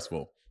 It's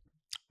stressful.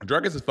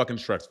 Drag race is fucking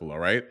stressful, all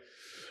right?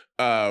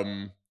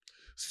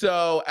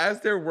 So as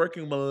they're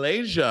working,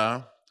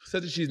 Malaysia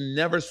said that she's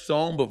never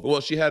sewn before.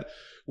 Well,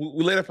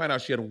 we later find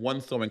out she had one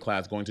sewing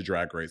class going to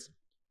Drag Race.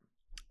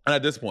 And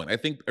at this point, I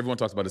think everyone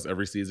talks about this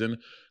every season,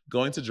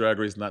 going to Drag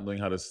Race, not knowing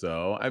how to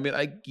sew. I mean,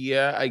 I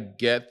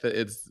get that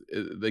it's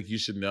like you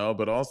should know,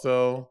 but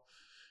also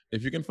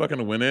if you can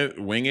fucking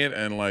wing it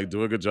and like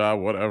do a good job,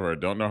 whatever,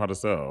 don't know how to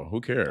sew,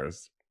 who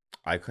cares?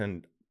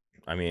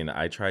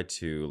 I tried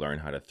to learn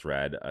how to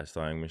thread a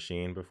sewing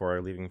machine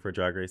before leaving for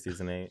Drag Race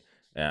Season 8,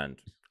 and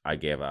I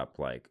gave up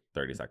like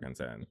 30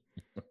 seconds in.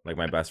 Like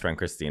my best friend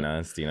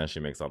Stina, she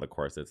makes all the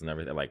corsets and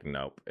everything. Like,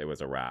 nope, it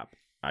was a wrap.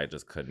 I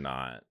just could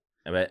not.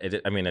 But I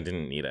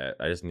didn't need it.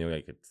 I just knew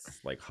I could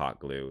like hot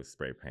glue,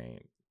 spray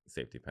paint,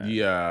 safety pin.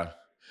 Yeah.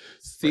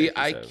 See,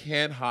 I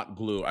can't hot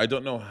glue. I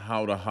don't know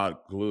how to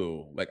hot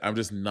glue. Like, I'm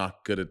just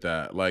not good at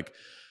that. Like,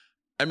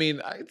 I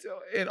mean,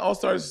 in All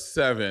Stars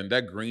 7,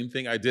 that green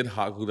thing, I did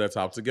hot glue that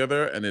top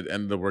together and it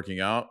ended up working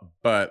out.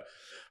 But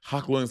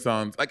hot gluing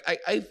sounds like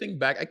I think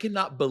back, I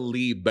cannot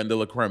believe Ben de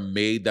la Creme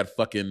made that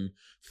fucking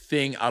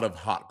thing out of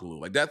hot glue.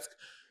 Like, that's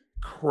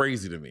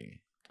crazy to me.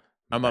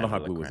 I'm not a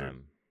hot glue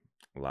wizard.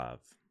 Love.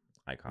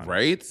 Iconic.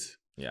 Right?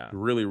 Yeah.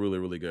 Really, really,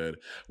 really good.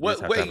 Wait,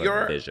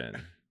 your vision.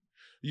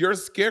 Your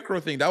scarecrow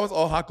thing, that was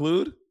all hot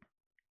glued?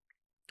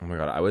 Oh my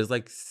God. I was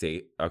like,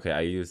 I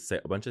used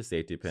a bunch of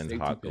safety pins,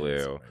 hot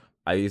glue. Right.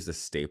 I used a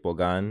staple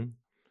gun,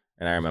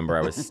 and I remember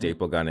I was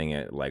staple gunning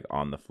it like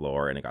on the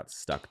floor, and it got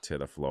stuck to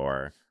the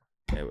floor.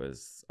 It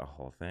was a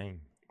whole thing.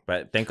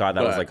 But thank God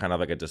that was like kind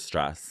of like a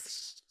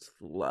distress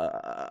look,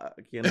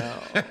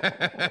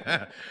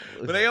 But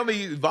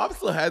Naomi, Bob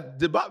still had.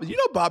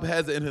 Bob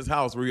has it in his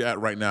house where you're at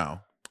right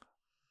now.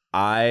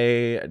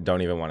 I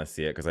don't even want to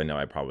see it because I know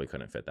I probably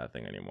couldn't fit that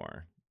thing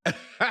anymore.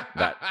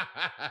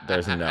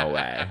 There's no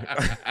way.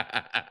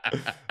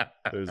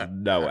 There's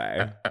no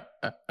way.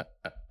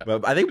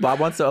 But I think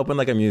Bob wants to open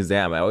like a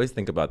museum. I always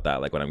think about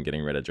that, like when I'm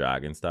getting rid of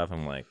drag and stuff.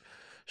 I'm like,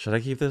 should I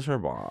keep this for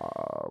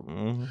Bob?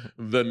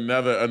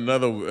 Another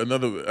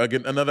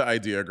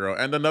idea, girl,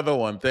 and another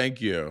one.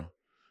 Thank you.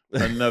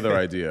 Another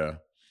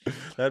idea.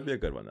 That'd be a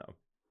good one though.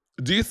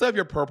 Do you still have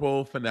your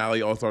purple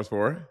finale All Stars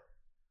 4?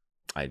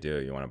 I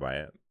do. You want to buy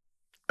it?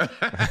 To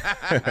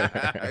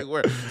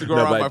go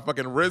around my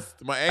fucking wrist,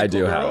 my ankle.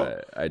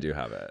 I do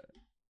have it.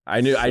 I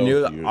knew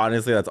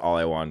honestly that's all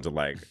I wanted to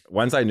like.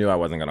 Once I knew I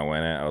wasn't gonna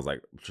win it, I was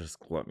like, just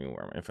let me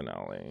wear my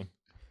finale.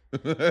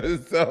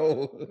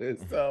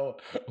 so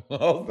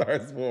All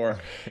Stars 4.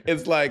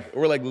 It's like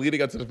we're like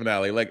leading up to the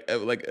finale, like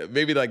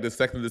maybe like the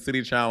Sex and the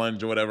City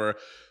challenge or whatever.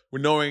 We're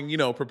knowing,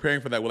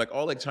 preparing for that. We're like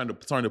all like trying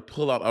to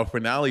pull out our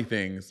finale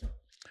things,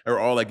 or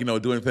all like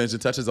doing finishing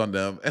touches on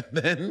them, and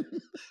then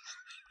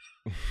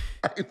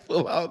I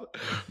pull out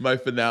my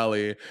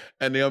finale,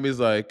 and Naomi's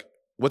like,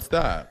 "What's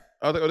that?"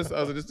 I was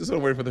like, "This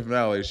one waiting for the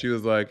finale." She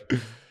was like,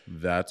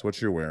 "That's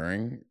what you're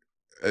wearing."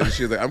 And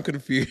she was like, "I'm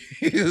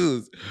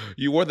confused.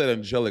 You wore that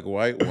angelic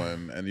white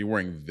one, and you're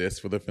wearing this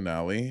for the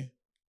finale."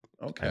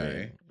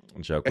 Okay,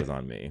 joke was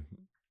on me.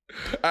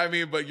 I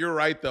mean, but you're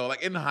right though.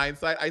 Like in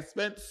hindsight, I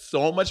spent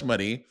so much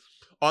money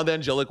on the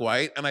angelic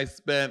white, and I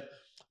spent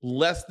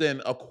less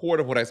than a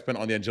quarter of what I spent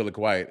on the angelic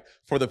white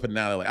for the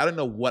finale. Like, I don't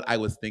know what I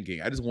was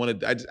thinking. I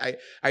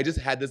just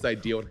had this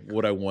idea of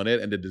what I wanted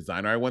and the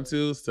designer I went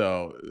to.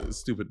 So the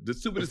stupid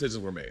decisions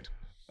were made.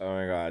 Oh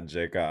my God,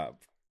 Jacob.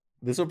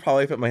 This will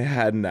probably fit my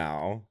head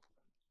now.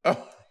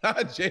 Oh,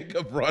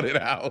 Jacob brought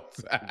it out.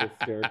 The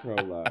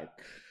scarecrow look.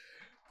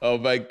 Oh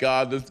my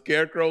God, the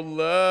scarecrow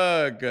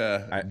look.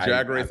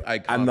 Drag Race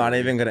icon. I'm not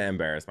even going to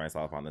embarrass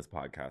myself on this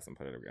podcast and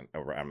put it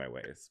around my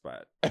waist,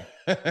 but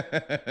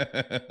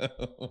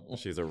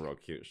she's a real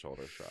cute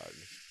shoulder shrug.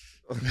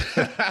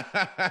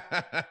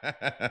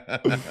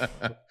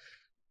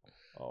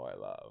 Oh, I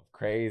love.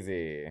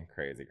 Crazy.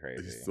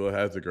 He still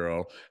has a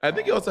girl. I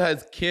think he also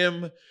has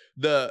Kim,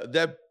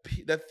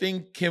 that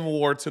thing Kim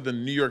wore to the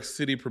New York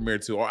City premiere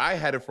too. Or I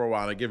had it for a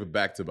while and I gave it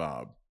back to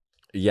Bob.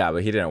 Yeah,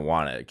 but he didn't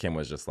want it. Kim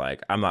was just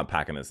like, I'm not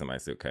packing this in my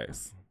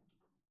suitcase.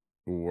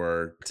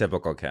 Work.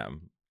 Typical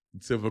Kim.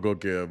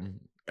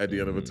 At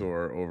the end of a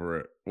tour over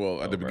it.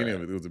 Well, at the beginning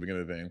of it. It was the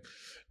beginning of the thing.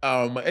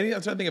 I'm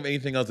trying to think of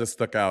anything else that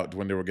stuck out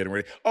when they were getting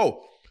ready.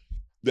 Oh,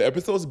 the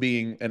episodes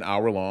being an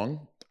hour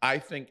long. I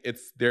think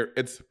it's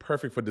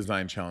perfect for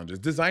design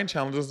challenges. The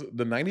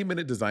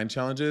 90-minute design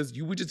challenges,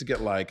 you would just get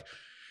like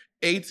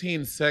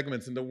 18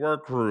 segments in the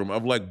workroom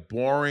of like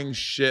boring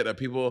shit of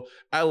people.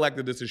 I like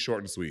that this is short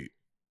and sweet.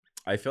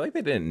 I feel like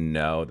they didn't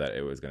know that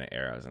it was going to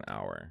air as an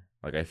hour.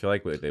 Like, I feel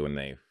like I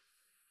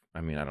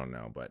don't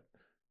know, but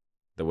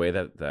the way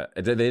that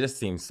they just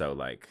seem so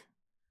like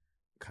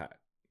cut.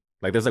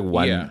 Like there's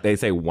like they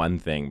say one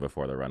thing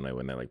before the runway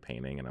when they're like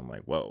painting, and I'm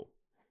like, whoa.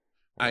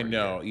 I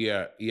know.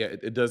 Yeah.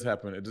 It does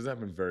happen. It does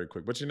happen very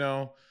quick. But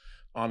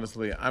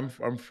honestly, I'm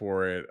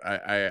for it.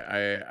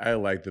 I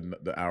like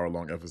the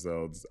hour-long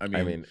episodes. I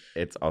mean,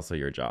 it's also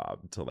your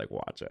job to like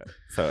watch it.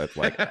 So it's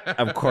like,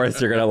 of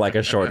course you're gonna like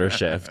a shorter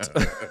shift.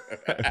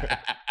 I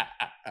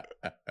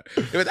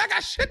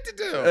got shit to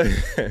do.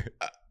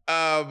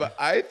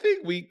 I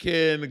think we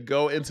can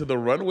go into the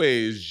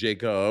runways,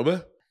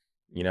 Jacob.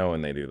 You know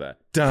when they do that,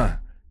 dun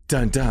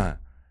dun dun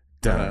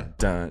dun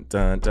dun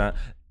dun dun.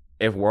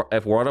 If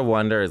World of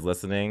Wonder is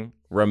listening,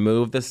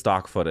 remove the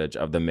stock footage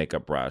of the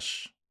makeup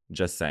brush.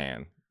 Just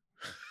saying.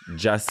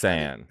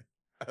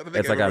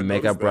 It's like a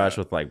makeup brush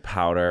with like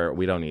powder.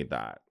 We don't need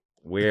that.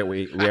 We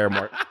are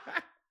more.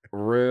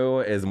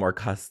 Ru is more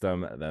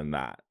custom than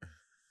that.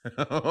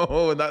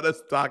 Oh, not a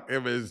stock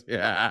image.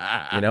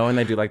 Yeah. You know when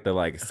they do like the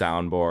like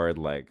soundboard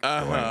like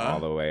going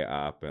all the way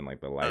up and like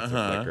the lights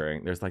are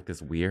flickering. There's like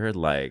this weird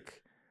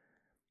like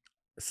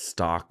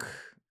stock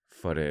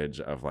footage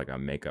of like a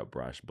makeup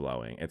brush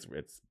blowing. It's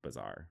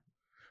bizarre.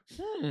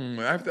 When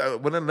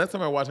the next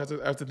time I watch, I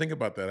have to think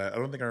about that. I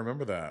don't think I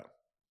remember that.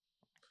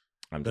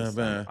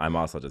 I'm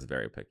also just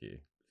very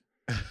picky.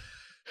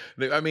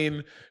 I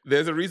mean,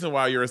 there's a reason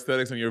why your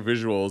aesthetics and your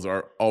visuals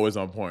are always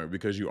on point,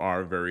 because you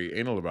are very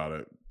anal about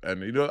it.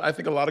 And I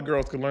think a lot of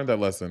girls can learn that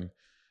lesson.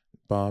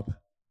 Bob.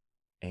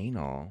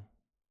 Anal.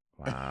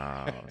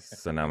 Wow.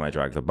 So now my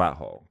drag's a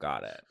butthole.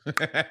 Got it.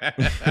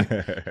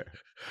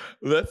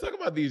 Let's talk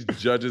about these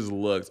judges'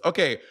 looks.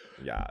 Okay.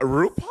 Yeah.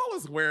 RuPaul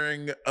is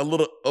wearing a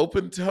little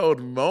open-toed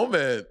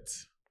moment.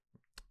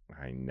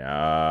 I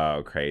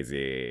know.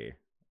 Crazy.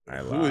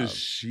 Who is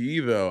she,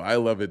 though? I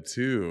love it,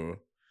 too.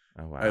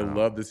 Oh, wow. I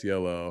love this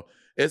yellow.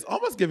 It's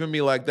almost giving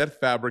me like that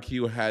fabric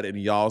you had in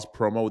y'all's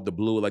promo with the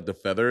blue, like the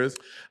feathers.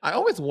 I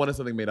always wanted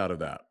something made out of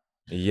that.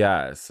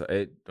 Yes.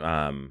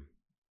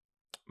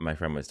 My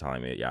friend was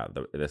telling me,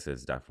 this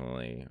is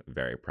definitely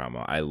very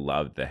promo. I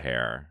love the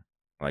hair.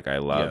 Like, I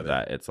love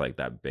that it's like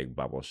that big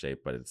bubble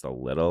shape, but it's a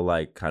little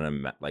like kind of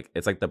like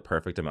it's like the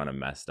perfect amount of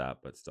messed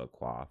up, but still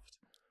coiffed.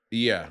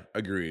 Yeah,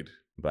 agreed.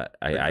 But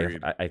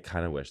I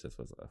kind of wish this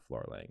was a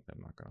floor length.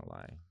 I'm not gonna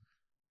lie.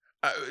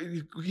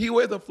 He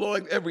wears a floor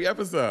length every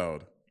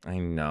episode. I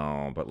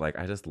know, but like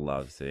I just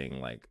love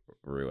seeing like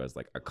Ru as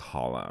like a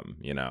column,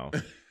 you know?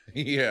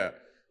 Yeah.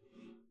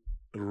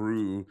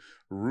 Ru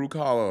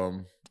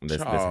column.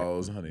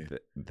 Charles, honey.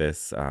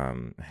 This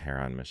hair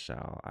on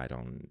Michelle, I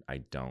don't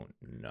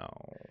know.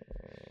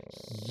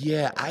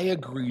 Yeah, I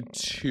agree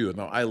too.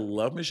 No, I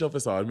love Michelle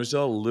Visage.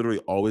 Michelle literally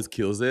always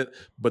kills it,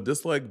 but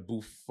this like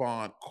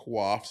bouffant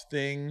coiffed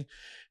thing,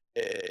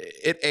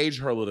 it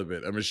aged her a little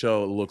bit. And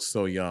Michelle looks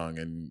so young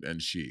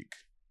and chic.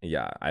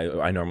 Yeah,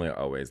 I normally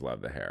always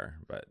love the hair,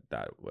 but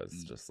that was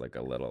just like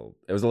it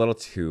was a little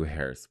too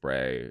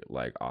hairspray,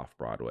 like off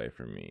Broadway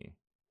for me.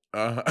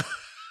 Not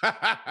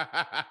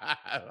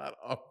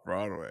off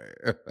Broadway.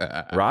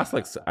 Ross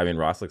looks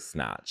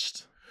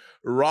snatched.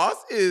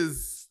 Ross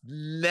is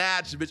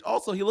snatched, bitch.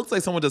 Also, he looks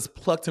like someone just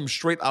plucked him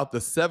straight out the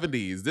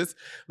 70s.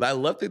 I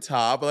love the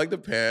top. I like the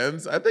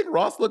pants. I think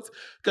Ross looks,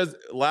 because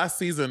last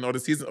season or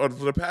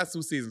for the past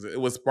 2 seasons, it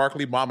was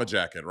sparkly bomber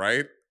jacket,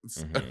 right?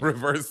 Mm-hmm.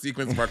 Reverse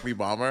sequence sparkly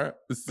bomber.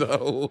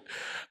 So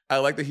I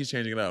like that he's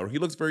changing it out. He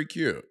looks very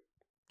cute.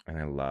 And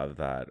I love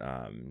that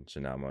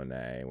Janelle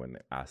Monáe, when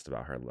asked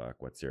about her look,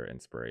 what's your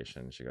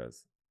inspiration? She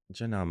goes,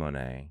 Janelle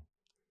Monáe.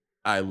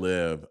 I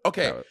live.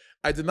 Okay.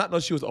 I did not know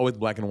she was always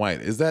black and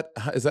white. Has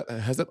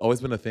that always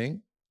been a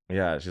thing?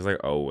 Yeah, she's like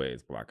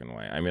always black and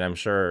white. I mean, I'm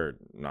sure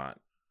not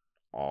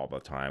all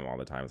the time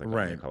it's like the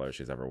only color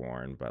she's ever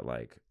worn, but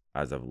like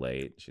as of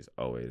late, she's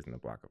always in the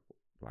black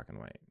and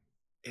white.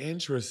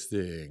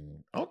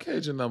 Interesting. Okay,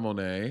 Janelle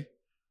Monáe.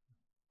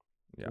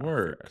 Yeah,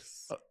 Work.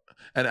 fierce.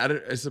 And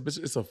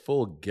it's a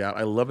full gap.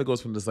 I love it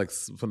goes from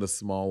from the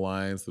small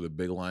lines to the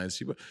big lines.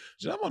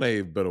 Janelle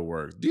Monáe better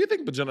work. Do you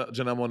think Janelle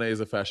Monáe is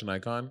a fashion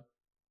icon?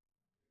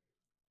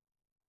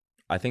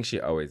 I think she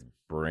always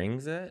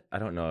brings it. I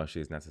don't know if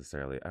she's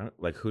necessarily. I don't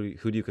like who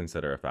do you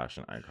consider a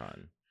fashion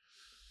icon?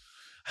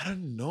 I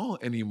don't know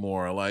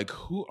anymore. Like,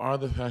 who are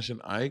the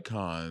fashion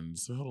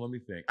icons? Hold on, let me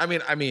think. I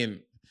mean,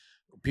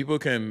 people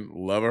can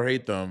love or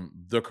hate them.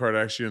 The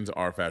Kardashians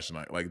are fashion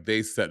icons. Like,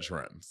 they set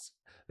trends.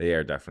 They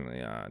are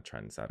definitely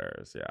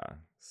trendsetters. Yeah,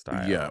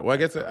 style. Yeah. Well, I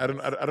guess I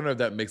icons. don't know if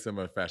that makes them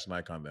a fashion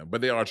icon then,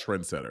 but they are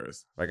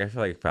trendsetters. Like, I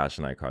feel like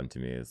fashion icon to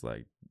me is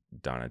like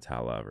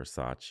Donatella,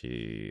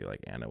 Versace,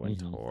 like Anna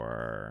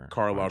Wintour,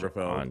 Karl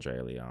Lagerfeld, Andre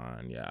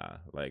Leon. Yeah,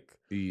 like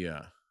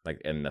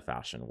in the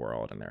fashion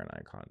world, and they're an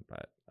icon.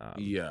 But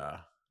yeah.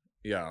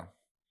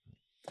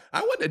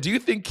 I wonder. Do you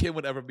think Kim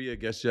would ever be a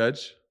guest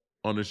judge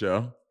on the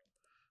show?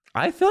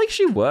 I feel like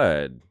she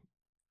would.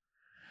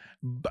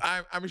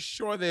 I'm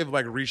sure they've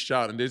like reached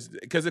out and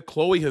because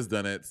Chloe has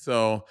done it.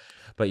 So,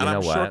 but you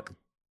know what?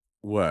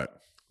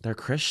 What? They're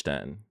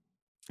Christian.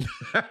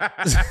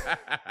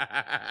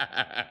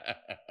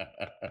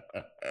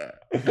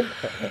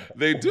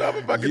 They do have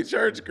a fucking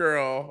church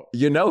girl.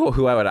 You know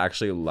who I would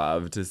actually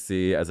love to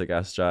see as a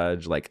guest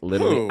judge? Like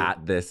literally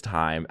at this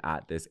time,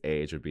 at this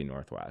age, would be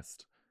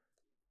Northwest.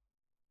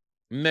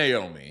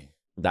 Naomi.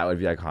 That would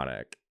be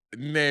iconic.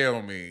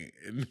 Naomi.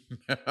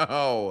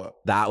 No.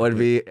 That would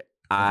be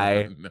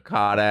iconic.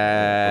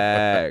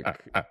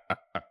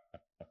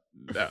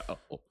 No.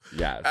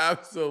 Yes.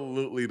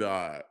 Absolutely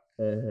not.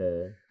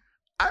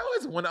 I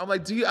always wonder. I'm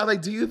like, do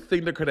you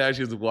think the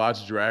Kardashians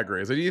watch Drag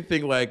Race, or do you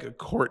think like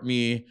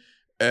Courtney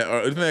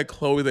or do you think like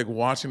Chloe like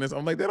watching this?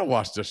 I'm like, they don't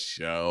watch the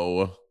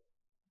show.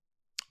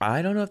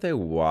 I don't know if they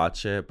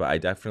watch it, but I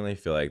definitely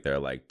feel like their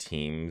like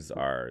teams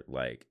are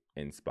like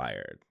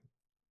inspired.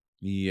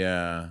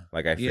 Yeah.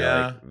 Like I feel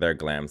like their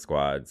glam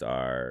squads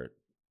are.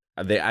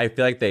 I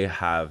feel like they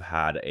have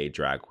had a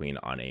drag queen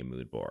on a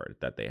mood board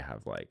that they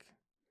have like.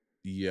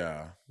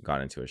 Yeah.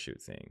 Gone into a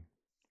shoot scene.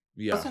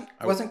 Yeah.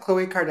 Wasn't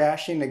Khloe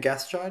Kardashian a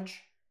guest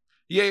judge?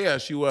 Yeah,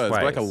 she was.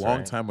 Twice, like a long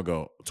right? time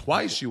ago.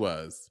 Twice she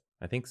was.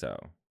 I think so.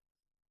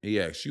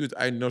 Yeah, she was.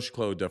 I know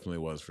Khloe definitely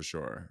was for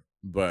sure.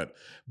 But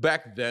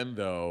back then,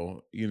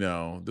 though,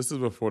 this is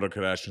before the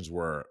Kardashians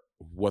were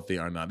what they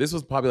are now. This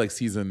was probably like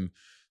season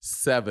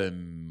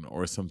 7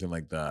 or something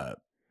like that.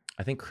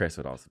 I think Chris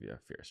would also be a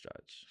fierce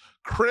judge.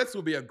 Chris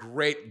would be a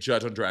great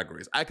judge on Drag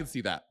Race. I can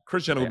see that.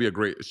 Kris Jenner would be a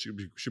great. Should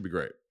be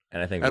great.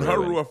 And I think her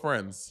Ru are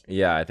friends.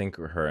 Yeah, I think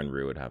her and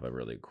Ru would have a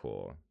really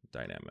cool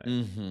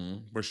dynamic.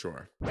 For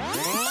sure.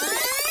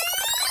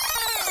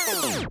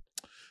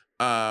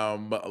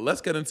 Let's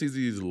get into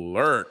these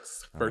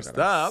lurks. First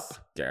up,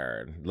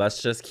 scared.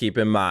 Let's just keep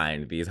in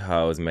mind these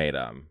hoes made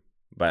them,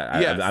 but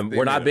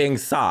we're not being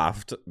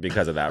soft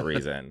because of that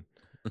reason.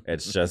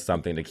 It's just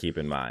something to keep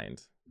in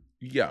mind.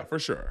 Yeah, for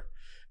sure.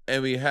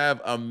 And we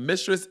have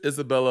Mistress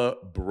Isabella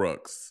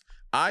Brooks.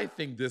 I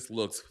think this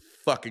looks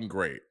fucking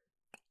great.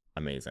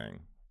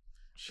 Amazing.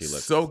 She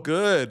looks so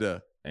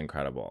good.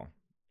 Incredible.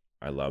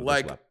 I love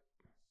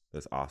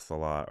this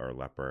ocelot or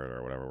leopard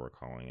or whatever we're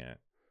calling it.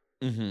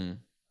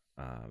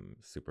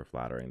 Super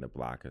flattering. The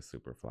black is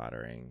super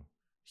flattering.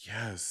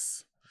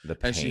 Yes.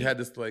 And she had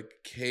this like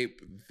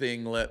cape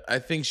thing. I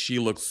think she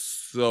looks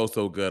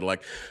so good.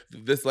 Like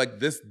this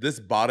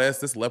bodice,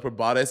 this leopard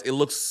bodice, it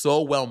looks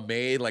so well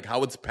made. Like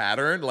how it's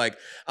patterned. Like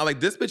I'm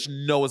like, this bitch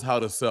knows how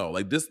to sew.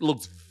 Like this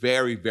looks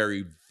very,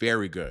 very,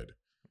 very good.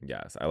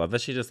 Yes, I love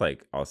that she just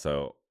like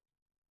also,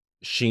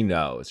 she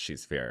knows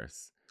she's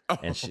fierce,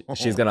 and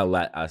she's gonna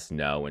let us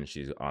know when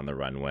she's on the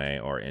runway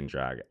or in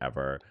drag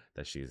ever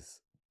that she's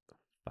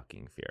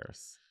fucking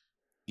fierce.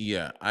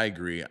 Yeah, I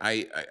agree.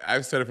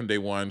 I've said it from day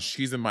one.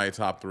 She's in my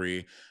top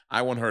 3.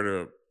 I want her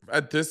to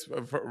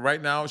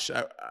right now.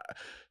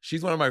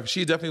 She's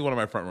definitely one of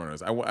my front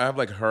runners. I have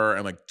like her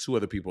and like 2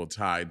 other people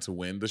tied to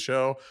win the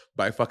show,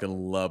 but I fucking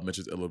love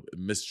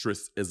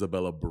Mistress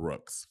Isabella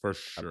Brooks for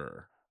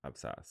sure.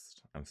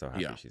 Obsessed. I'm so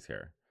happy she's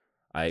here.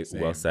 I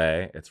will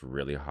say it's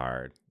really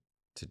hard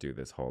to do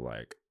this whole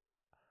like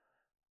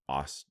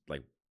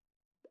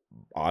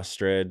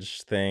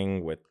ostrich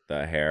thing with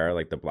the hair,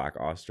 like the black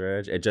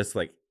ostrich. It just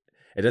like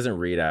it doesn't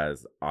read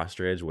as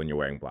ostrich when you're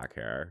wearing black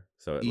hair.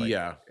 So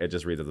it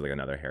just reads as like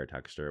another hair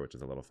texture, which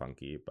is a little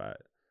funky. But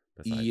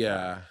besides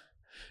that,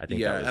 I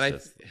think that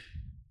was just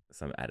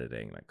some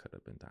editing that could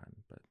have been done.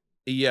 But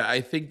yeah, I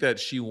think that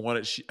she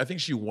wanted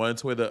to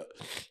wear the.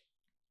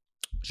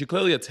 She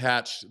clearly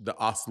attached the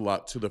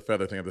ocelot to the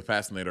feather thing of the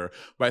fascinator,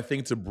 but I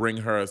think to bring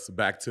her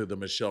back to the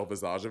Michelle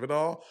visage of it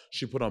all,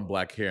 she put on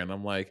black hair, and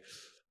I'm like,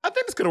 I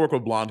think it's gonna work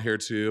with blonde hair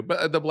too.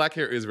 But the black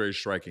hair is very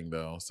striking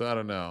though, so I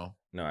don't know.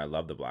 No, I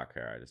love the black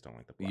hair. I just don't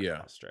like the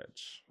black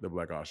ostrich. The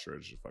black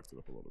ostrich fucks it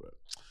up a little bit.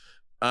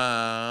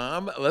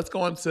 Let's go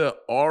on to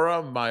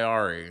Aura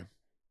Mayari.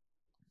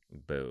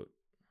 Boot.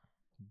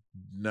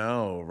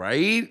 No,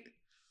 right?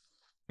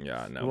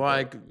 Yeah, no.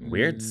 Like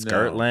weird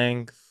skirt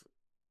length.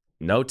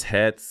 No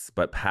tits,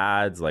 but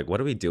pads. Like,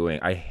 what are we doing?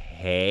 I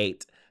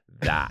hate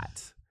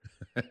that.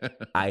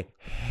 I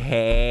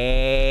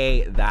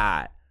hate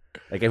that.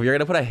 Like, if you're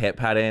gonna put a hip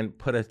pad in,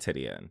 put a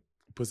titty in.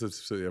 Put some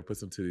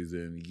titties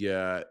in.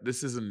 Yeah,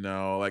 this is a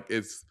no. Like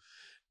it's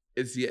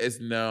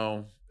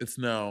no. It's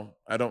no.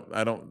 I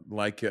don't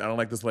like it. I don't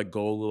like this like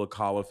gold little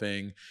collar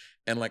thing.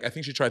 And like I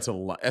think she tried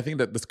to. I think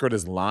that the skirt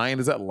is lined.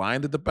 Is that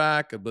lined at the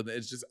back? But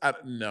it's just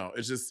no.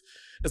 It's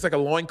like a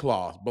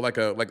loincloth, but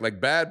like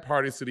bad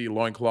Party City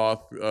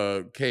loincloth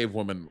cave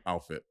woman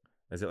outfit.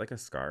 Is it like a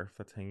scarf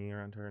that's hanging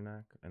around her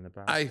neck in the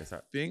back? I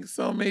think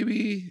so,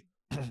 maybe.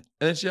 And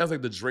then she has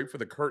like the drape for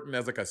the curtain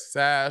as like a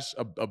sash,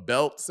 a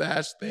belt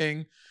sash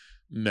thing.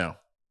 No.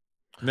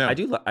 I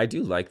do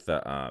like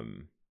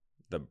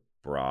the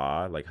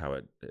bra, like how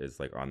it is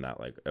like on that,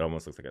 like it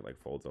almost looks like it like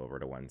folds over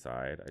to one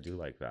side. I do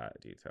like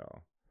that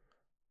detail.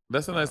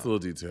 That's a nice little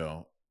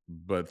detail,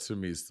 but to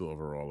me, it's still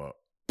overall up.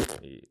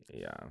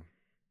 Yeah.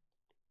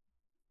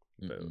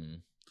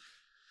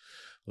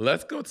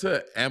 Let's go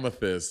to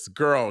Amethyst.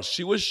 Girl,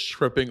 she was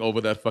tripping over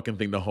that fucking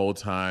thing the whole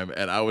time,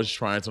 and I was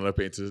trying to not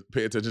pay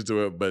attention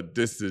to it, but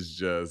this is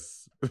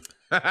just...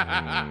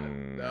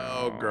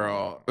 No,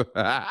 girl.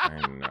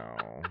 I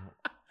know.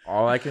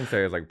 All I can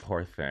say is like,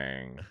 poor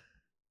thing.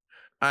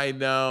 I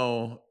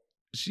know.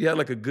 She had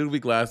like a good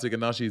week last week,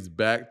 and now she's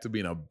back to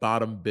being a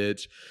bottom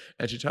bitch.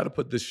 And she tried to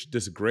put this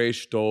gray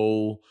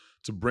stole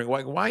to bring...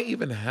 Like, why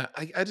even have...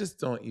 I just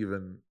don't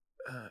even...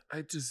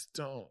 I just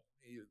don't...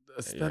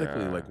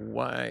 Aesthetically, like,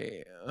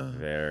 why?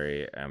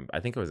 Very...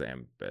 I think it was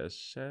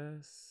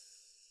ambitious.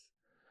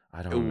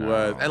 I don't know. It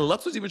was. And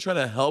Lux was even trying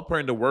to help her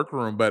in the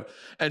workroom,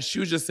 and she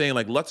was just saying,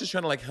 like, Lux is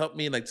trying to, like, help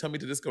me and, like, tell me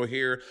to just go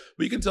here.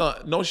 But you can tell,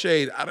 no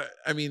shade.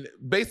 I mean,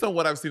 based on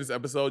what I've seen this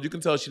episode, you can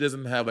tell she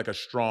doesn't have, like, a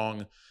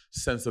strong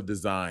sense of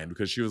design,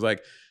 because she was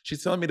like,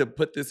 she's telling me to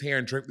put this hair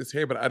and drape this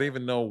hair, but I don't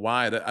even know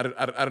why. I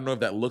don't know if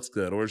that looks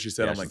good. Or she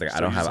said, yeah, I'm like,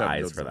 I don't have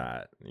eyes for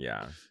that.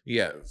 Yeah.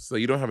 Yeah. So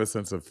you don't have a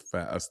sense of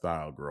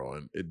style, girl.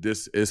 And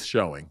this is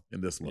showing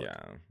in this look.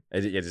 Yeah.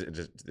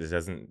 It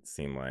doesn't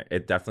seem like...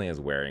 It definitely is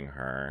wearing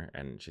her,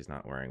 and she's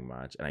not wearing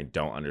much. And I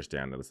don't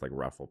understand that it's like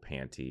ruffle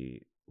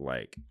panty,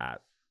 like at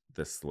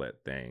the slit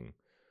thing.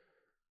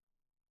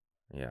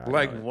 Yeah.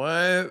 Like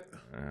what?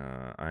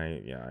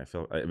 I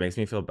feel... It makes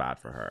me feel bad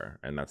for her.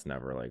 And that's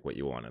never like what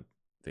you want to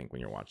think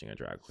when you're watching a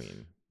drag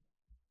queen.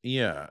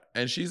 Yeah.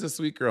 And she's a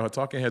sweet girl. Her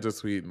talking heads are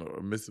sweet.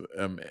 Miss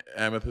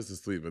Amethyst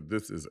is sweet, but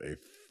this is a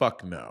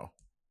fuck no.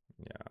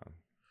 Yeah.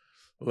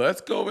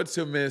 Let's go over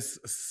to Miss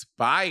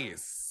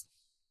Spice.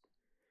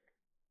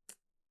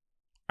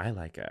 I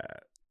like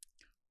it.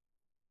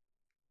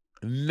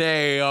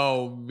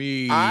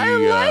 Naomi. I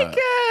like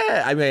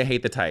it. I mean, I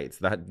hate the tights.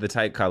 The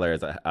tight color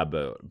is a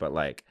boot, but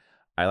like,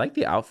 I like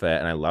the outfit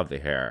and I love the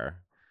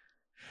hair.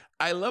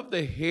 I love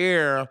the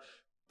hair,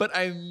 but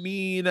I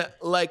mean,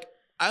 like,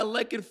 I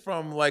like it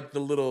from like the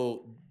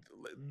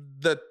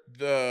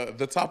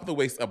top of the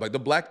waist up, like the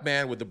black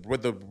band with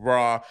the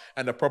bra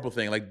and the purple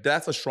thing. Like,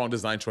 that's a strong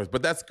design choice.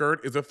 But that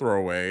skirt is a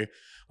throwaway.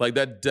 Like,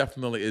 that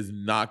definitely is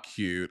not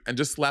cute. And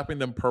just slapping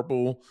that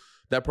purple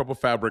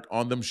fabric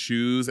on them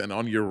shoes and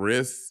on your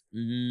wrists,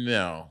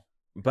 no.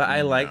 But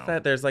I like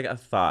that there's like a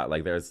thought.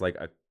 Like, there's like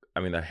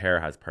the hair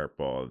has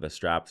purple. The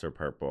straps are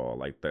purple.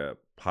 Like, the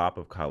pop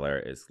of color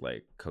is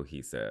like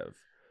cohesive.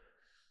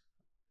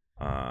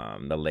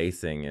 The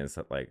lacing is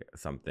like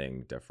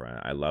something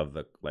different. I love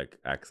the like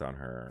X on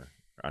her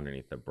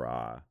underneath the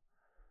bra.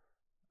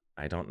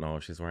 I don't know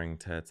if she's wearing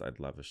tits. I'd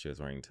love if she was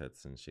wearing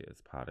tits and she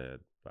is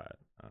potted. But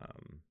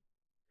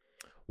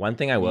one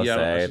thing I will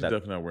say she's that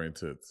definitely not wearing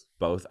tits.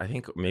 Both, I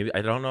think maybe,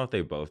 I don't know if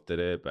they both did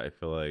it, but I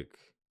feel like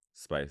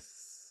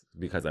Spice,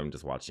 because I'm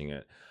just watching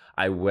it,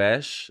 I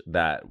wish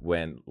that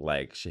when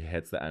like she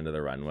hits the end of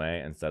the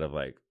runway, instead of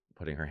like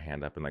putting her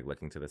hand up and like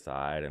looking to the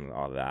side and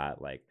all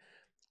that, like,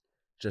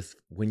 just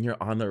when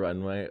you're on the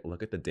runway,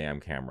 look at the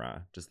damn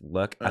camera. Just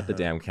look at the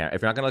damn camera.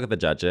 If you're not gonna look at the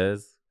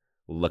judges,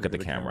 look at the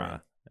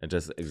camera. It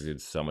just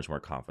exudes so much more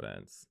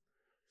confidence.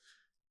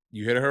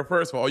 You hit her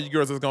first. For all you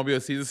girls that's going to be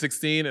a season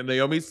 16, and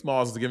Naomi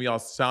Smalls is giving y'all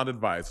sound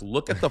advice.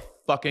 Look at the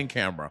fucking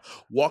camera.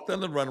 Walk down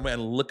the runway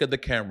and look at the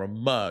camera.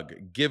 Mug.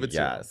 Give it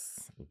to her.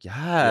 Yes.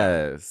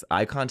 Yeah.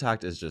 Eye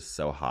contact is just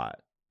so hot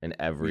in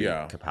every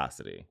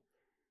capacity.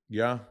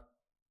 Yeah.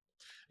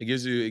 It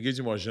gives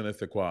you more je ne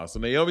sais quoi. So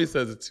Naomi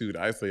says a toot.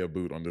 I say a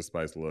boot on this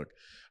Spice look.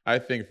 I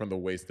think from the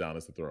waist down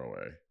it's a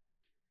throwaway.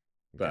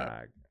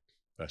 But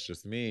that's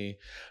just me.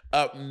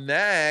 Up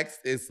next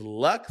is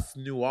Luxe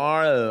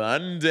Noir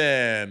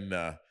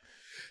London.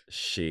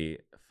 She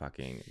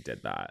fucking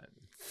did that.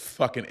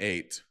 Fucking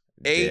eight.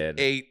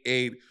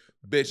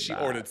 Bitch, she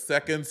ordered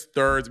seconds,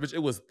 thirds. Bitch, it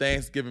was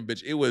Thanksgiving,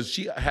 bitch.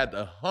 She had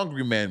the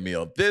hungry man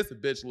meal. This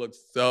bitch looks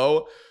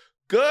so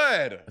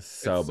good.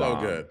 So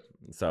good.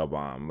 So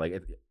bomb.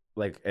 It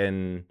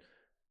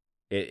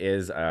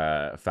is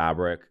a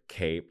fabric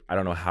cape. I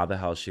don't know how the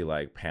hell she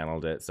like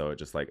paneled it. So it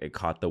just like, it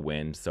caught the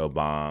wind. So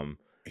bomb.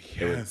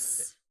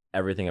 Yes.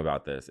 Everything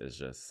about this is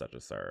just such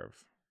a serve.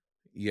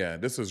 Yeah,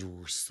 this was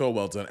so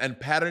well done. And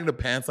patterning the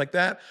pants like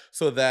that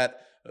so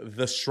that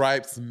the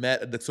stripes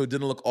met, so it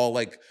didn't look all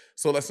like,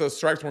 so the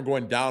stripes weren't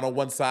going down on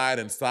one side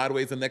and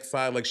sideways the next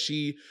side. Like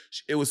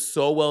it was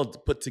so well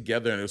put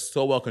together and it was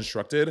so well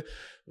constructed.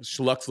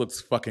 Lux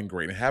looks fucking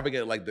great. And having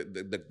it like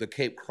the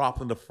cape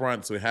cropped in the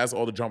front, so it has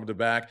all the drama at the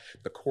back,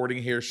 the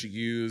cording hair she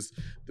used,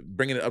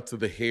 bringing it up to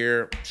the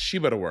hair. She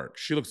better work.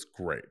 She looks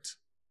great.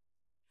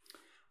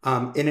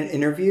 In an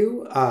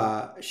interview,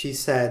 she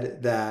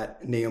said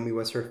that Naomi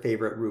was her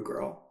favorite Ru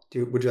girl.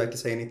 Would you like to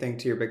say anything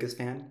to your biggest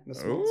fan,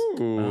 Miss Schultz?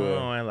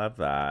 Oh, I love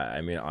that. I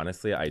mean,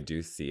 honestly, I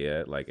do see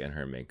it like in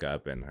her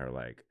makeup and her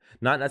like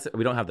not necessarily.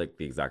 We don't have like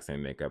the exact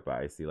same makeup,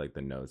 but I see like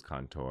the nose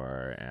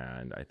contour,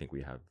 and I think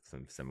we have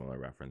some similar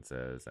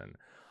references. And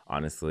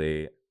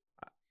honestly,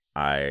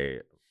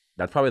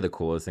 that's probably the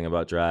coolest thing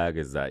about drag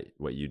is that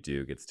what you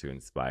do gets to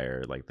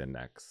inspire like the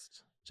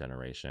next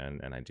generation,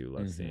 and I do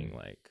love seeing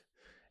like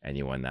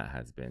anyone that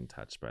has been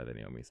touched by the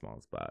Naomi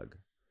Smalls bug.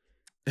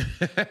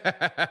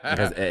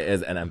 Because it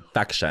is an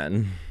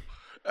infection.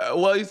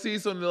 Well, you see,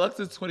 so Lux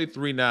is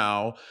 23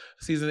 now.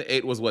 Season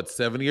 8 was what,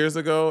 8 years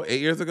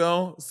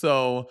ago?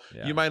 So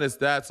you minus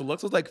that. So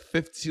Lux was like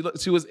 15.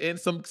 She was in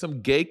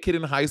some gay kid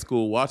in high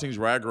school watching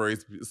Drag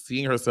Race,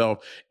 seeing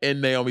herself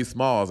in Naomi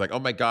Smalls. Like, oh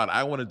my God,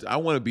 I want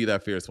to be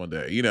that fierce one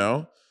day, you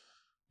know?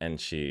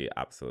 And she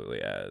absolutely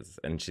is.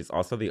 And she's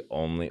also the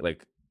only,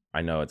 like,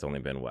 I know it's only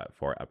been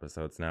 4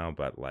 episodes now,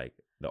 but like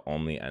the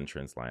only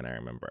entrance line I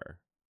remember.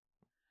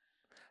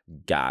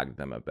 Gagged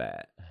them a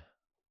bit.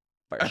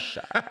 For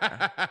sure.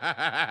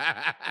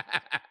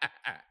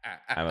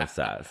 I'm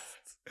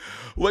obsessed.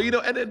 Well, you know,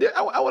 and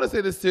I want to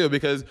say this too,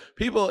 because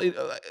people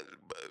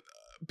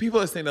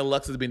are saying that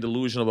Lux is being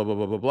delusional, blah, blah,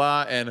 blah, blah,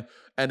 blah, and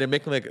they're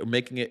making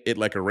it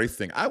like a race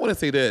thing. I want to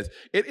say this.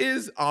 It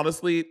is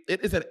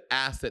an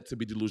asset to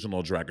be delusional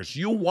on Drag Race.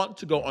 You want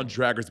to go on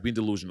Drag Race being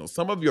delusional.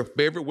 Some of your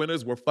favorite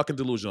winners were fucking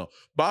delusional.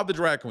 Bob the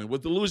Drag Queen was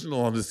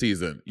delusional on the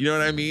season. You know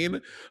what I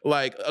mean?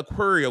 Like,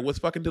 Aquaria was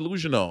fucking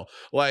delusional.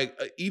 Like,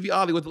 Evie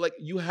Oddly was like,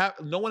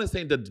 no one is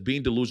saying that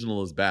being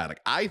delusional is bad.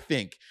 Like, I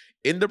think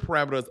in the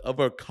parameters of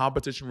a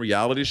competition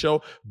reality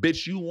show,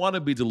 bitch, you want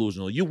to be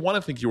delusional. You want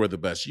to think you are the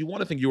best. You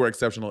want to think you are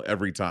exceptional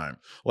every time.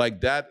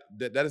 Like that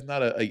is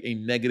not a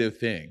negative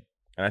thing.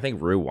 And I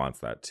think Ru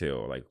wants that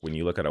too. Like when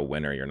you look at a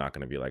winner, you're not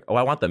going to be like, oh,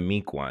 I want the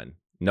meek one.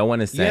 No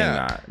one is saying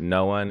that.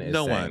 No one is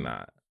saying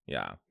that.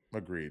 Yeah.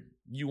 Agreed.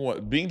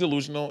 Being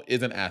delusional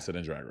is an asset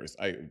in Drag Race.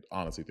 I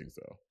honestly think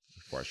so.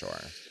 For sure.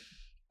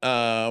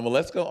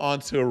 Let's go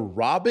on to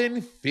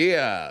Robin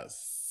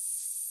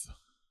Fierce.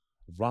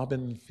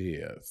 Robin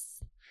Fierce.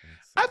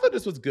 I thought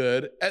this was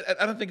good.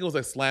 I don't think it was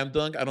a slam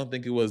dunk. I don't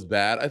think it was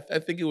bad. I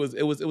think it was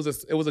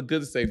a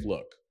good, safe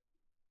look.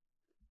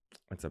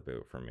 It's a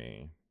boot for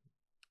me.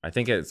 I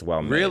think it's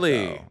well made.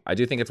 Really? Though. I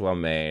do think it's well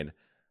made.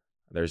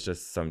 There's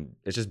just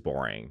it's just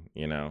boring,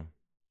 you know?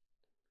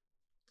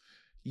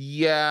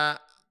 Yeah.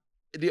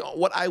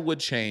 What I would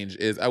change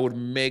is I would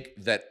make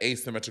that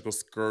asymmetrical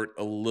skirt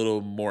a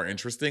little more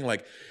interesting.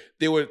 Like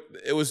it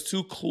was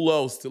too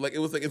close to, like, it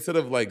was like, instead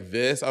of like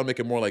this, I'll make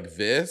it more like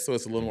this, so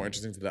it's a little more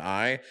interesting to the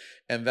eye.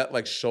 And that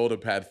like shoulder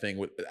pad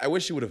thing, I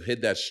wish she would have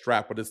hid that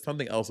strap, but it's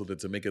something else with it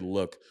to make it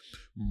look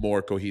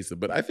more cohesive.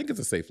 But I think it's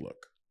a safe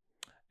look.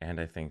 And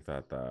I think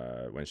that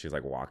when she's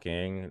like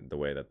walking, the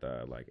way that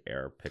the like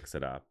air picks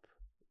it up,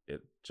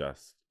 it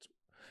just,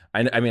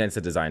 I mean, it's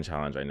a design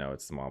challenge. I know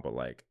it's small, but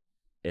like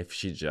if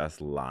she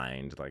just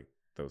lined like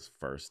those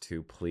first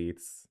 2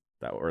 pleats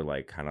that were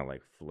like kind of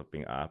like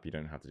flipping up, you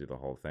didn't have to do the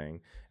whole thing.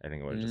 I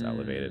think it would have just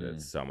elevated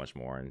it so much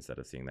more instead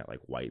of seeing that like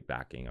white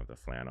backing of the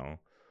flannel.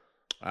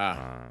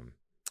 And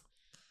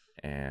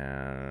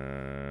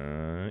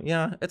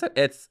yeah,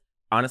 it's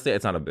honestly,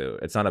 it's not a boot.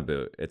 It's not a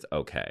boot. It's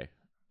okay.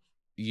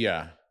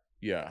 Yeah.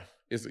 And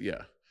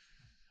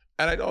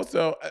I'd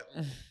also, I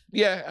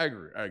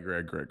agree.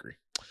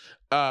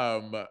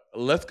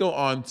 Let's go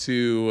on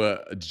to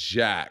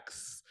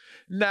Jax.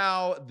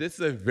 Now, this is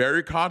a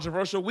very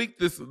controversial week.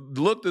 This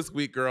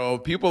week, girl.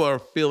 People are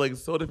feeling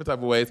so different type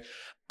of ways.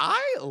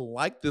 I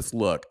like this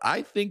look.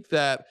 I think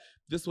that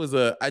this was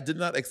I did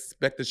not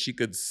expect that she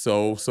could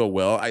sew so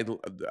well.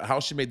 How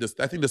she made this,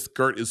 I think the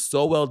skirt is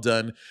so well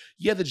done.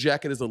 Yeah, the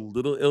jacket is a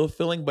little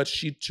ill-filling, but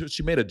she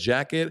made a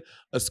jacket,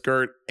 a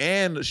skirt,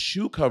 and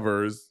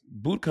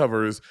boot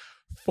covers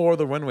for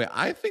the runway.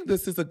 I think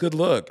this is a good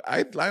look.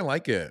 I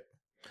like it.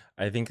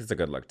 I think it's a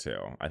good look too.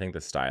 I think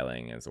the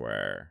styling is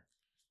where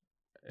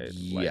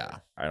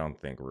I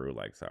don't think Ru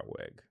likes that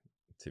wig,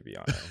 to be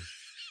honest.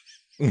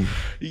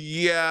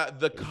 Yeah,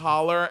 the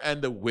collar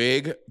and the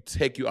wig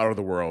take you out of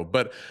the world.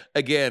 But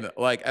again,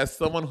 like, as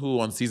someone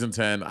who on season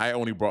 10, I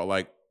only brought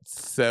like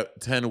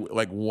 10,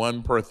 like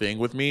one per thing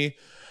with me.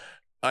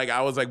 Like,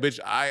 I was like,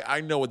 bitch,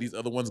 I know what these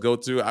other ones go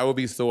to. I would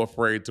be so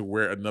afraid to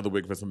wear another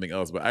wig for something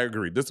else. But I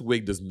agree, this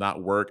wig does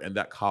not work, and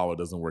that collar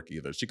doesn't work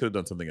either. She could have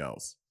done something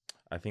else.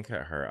 I think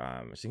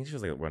her she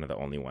was like one of the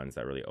only ones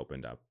that really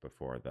opened up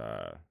before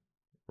the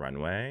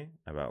runway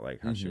about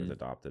like how she was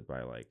adopted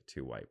by like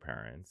 2 white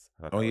parents.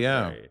 Oh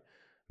yeah, very,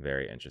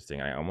 very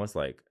interesting. I almost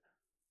like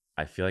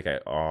I feel like I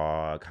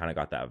kind of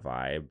got that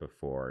vibe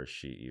before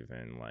she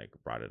even like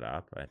brought it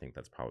up. I think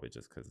that's probably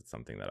just because it's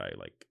something that I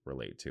like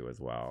relate to as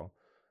well.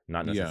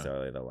 Not Yeah.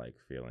 necessarily the like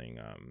feeling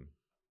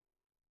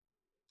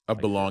Of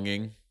like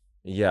belonging.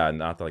 yeah,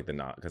 not the, like the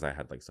not because I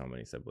had like so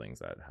many siblings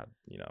that had,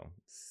 you know,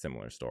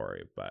 similar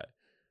story, but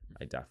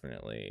I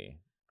definitely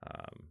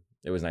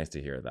it was nice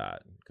to hear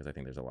that because I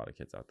think there's a lot of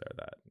kids out there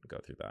that go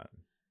through that.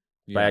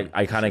 Yeah, But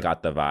I for kind of sure.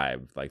 got the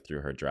vibe like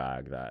through her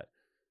drag that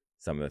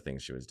some of the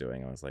things she was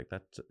doing, I was like,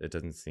 that it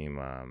doesn't seem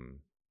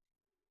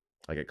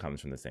like it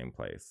comes from the same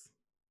place.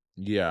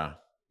 Yeah.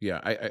 Yeah,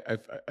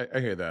 I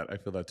hear that. I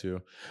feel that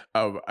too.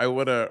 I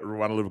want to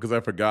rewind a little because I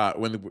forgot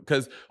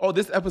because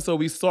this episode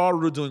we saw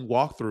Rue doing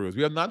walkthroughs.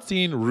 We have not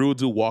seen Rue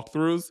do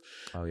walkthroughs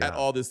Oh at yeah.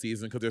 all this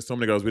season because there's so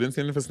many girls. We didn't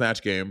see any for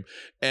Snatch Game,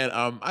 and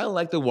I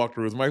like the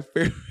walkthroughs. My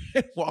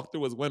favorite walkthrough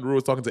was when Rue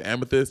was talking to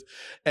Amethyst,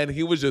 and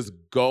he was just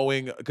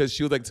going because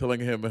she was like telling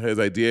him his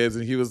ideas,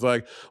 and he was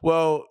like,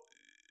 "Well,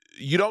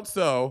 you don't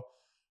sew.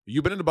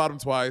 You've been in the bottom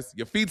twice.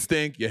 Your feet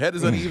stink. Your head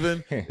is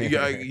uneven.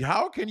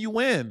 How can you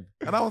win?"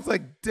 And I was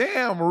like,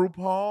 "Damn,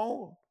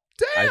 RuPaul.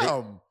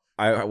 Damn."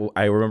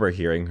 I remember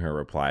hearing her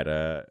reply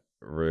to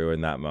Rue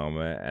in that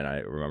moment, and I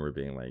remember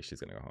being like,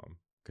 she's gonna go home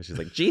because she's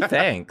like, "Gee,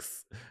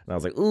 thanks," and I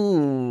was like,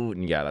 "Ooh,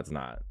 yeah, that's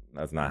not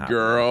happening."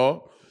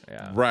 Girl.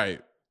 Yeah. Right.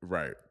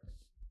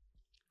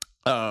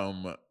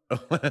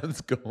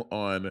 Let's go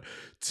on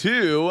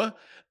to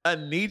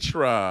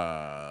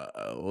Anitra.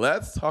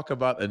 Let's talk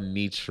about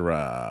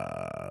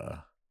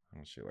Anitra.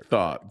 Oh, she looked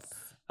Thoughts?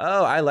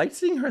 Oh, I liked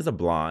seeing her as a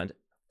blonde.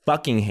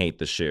 Fucking hate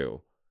the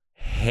shoe.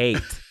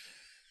 Hate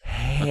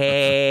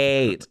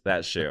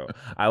that shoe.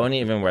 I wouldn't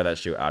even wear that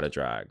shoe out of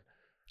drag.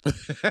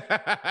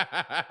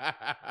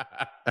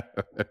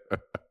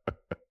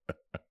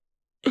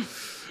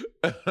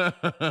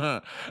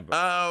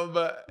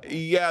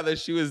 Yeah, the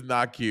shoe is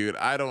not cute.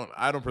 I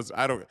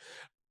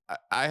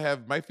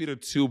have my feet are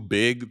too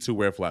big to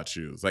wear flat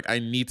shoes. Like I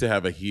need to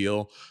have a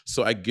heel,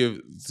 so I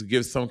give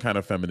some kind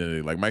of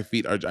femininity. Like my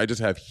feet are, I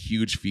just have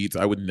huge feet. So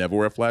I would never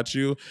wear a flat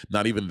shoe,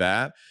 not even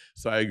that.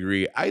 So I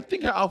agree. I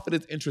think her outfit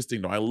is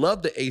interesting though. I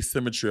love the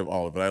asymmetry of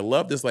all of it. I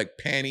love this like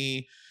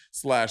panty /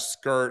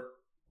 skirt.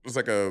 It's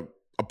like a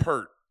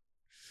pert.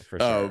 For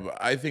sure.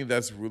 I think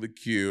that's really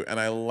cute, and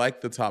I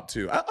like the top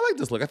too. I like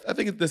this look. I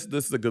think this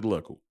is a good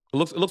look. It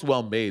looks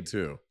well made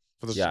too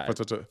for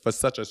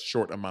such a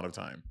short amount of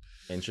time.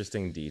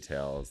 Interesting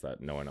details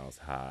that no one else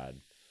had.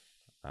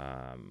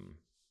 But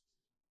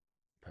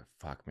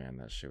fuck, man,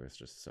 that shoe is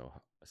just so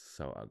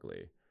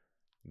ugly.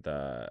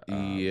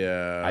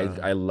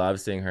 I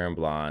love seeing her in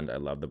blonde. I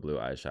love the blue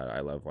eyeshadow.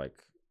 I love like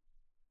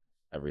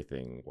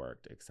everything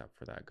worked except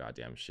for that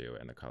goddamn shoe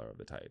and the color of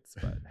the tights.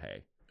 But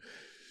hey.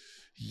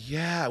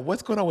 Yeah,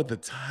 what's going on with the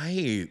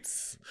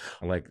tights?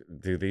 Like,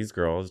 do these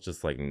girls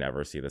just like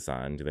never see the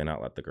sun? Do they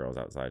not let the girls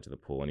outside to the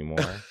pool anymore?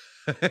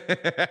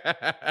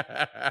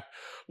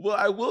 Well,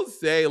 I will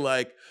say,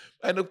 like,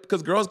 I know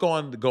because girls go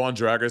on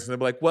Drag Race and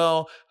they're like,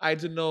 "Well, I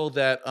didn't know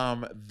that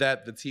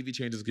that the TV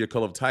changes your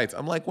color of tights."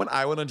 I'm like, when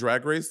I went on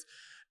Drag Race,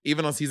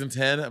 even on season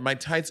 10, my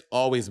tights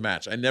always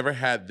match. I never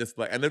had this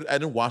I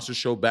didn't watch the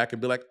show back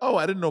and be like, "Oh,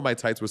 I didn't know my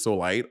tights were so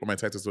light or my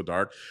tights are so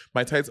dark."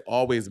 My tights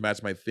always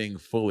match my thing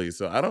fully.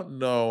 So I don't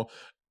know.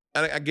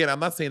 And again, I'm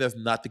not saying that's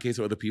not the case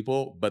with other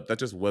people, but that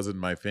just wasn't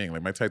my thing.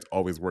 Like my tights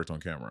always worked on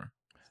camera.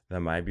 The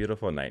My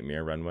Beautiful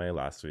Nightmare runway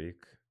last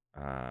week,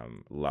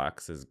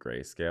 Lux's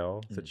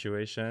grayscale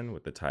situation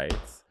with the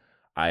tights.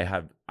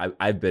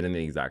 I've been in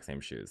the exact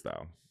same shoes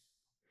though.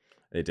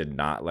 It did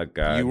not look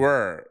good. You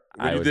were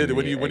when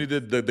you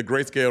did the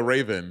grayscale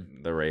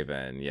Raven. The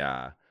Raven,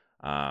 yeah.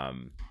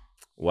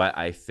 What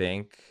I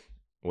think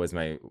was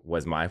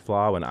my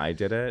flaw when I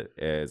did it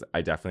is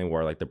I definitely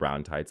wore like the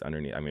brown tights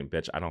underneath. I mean,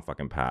 bitch, I don't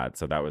fucking pad,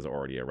 so that was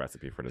already a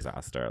recipe for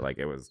disaster. Like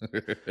it was,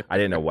 I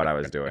didn't know what I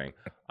was doing.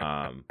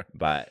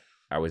 But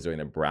I was doing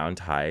the brown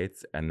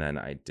tights, and then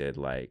I did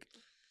like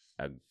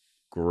a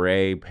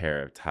gray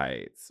pair of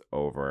tights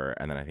over,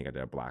 and then I think I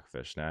did a black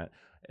fishnet.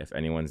 If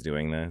anyone's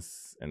doing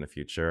this in the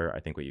future, I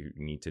think what you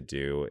need to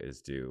do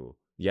is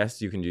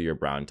yes, you can do your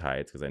brown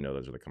tights because I know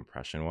those are the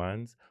compression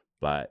ones,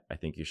 but I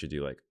think you should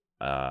do like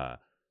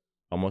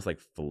almost like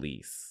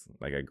fleece,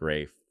 like a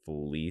gray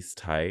fleece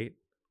tight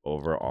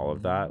over all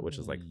of that, which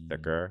is like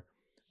thicker,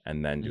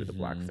 and then do the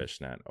black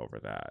fishnet over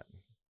that.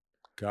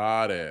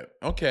 Got it.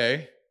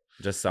 Okay.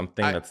 Just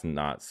something that's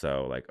not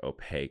so like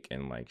opaque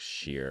and like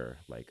sheer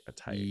like a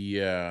tight.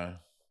 Yeah.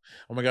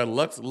 Oh my God,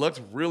 Lux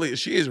really,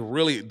 she is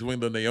really doing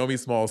the Naomi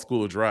Small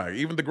School of Drag.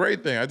 Even the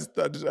great thing, I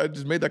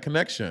just made that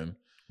connection.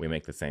 We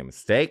make the same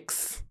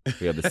mistakes.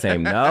 We have the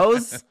same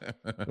nose.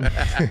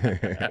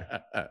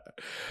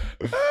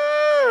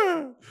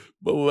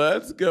 But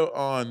let's go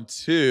on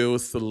to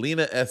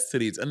Selena S.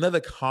 Titties,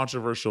 another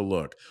controversial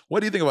look.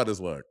 What do you think about this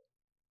look?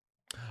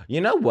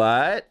 You know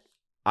what?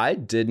 I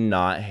did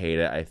not hate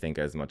it, I think,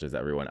 as much as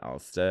everyone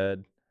else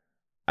did.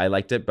 I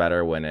liked it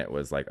better when it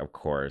was like, of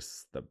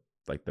course, the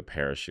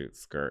parachute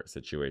skirt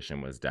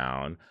situation was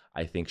down.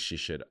 I think she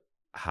should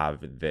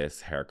have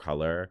this hair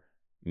color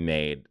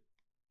made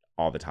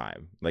all the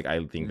time. Like,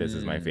 I think this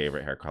is my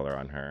favorite hair color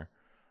on her.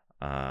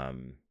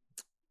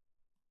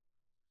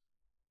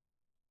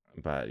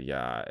 But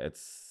yeah,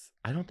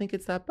 I don't think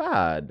it's that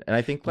bad. And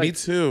I think like me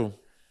too.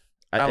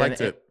 I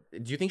liked it.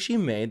 Do you think she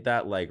made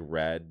that like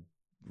red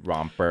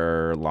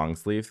romper long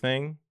sleeve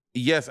thing?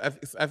 Yes,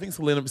 I think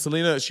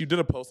Selena, she did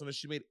a post on it.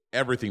 She made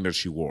everything that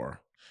she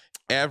wore.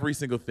 Every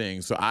single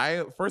thing. So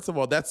first of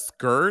all, that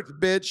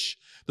skirt, bitch,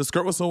 the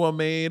skirt was so well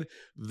made.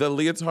 The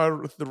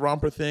leotard, the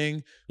romper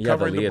thing,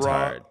 covering the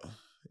leotard.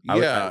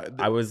 Bra.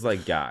 I was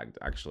like gagged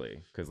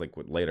actually, because like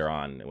later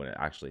on when it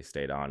actually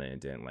stayed on and it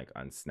didn't like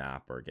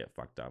unsnap or get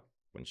fucked up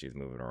when she's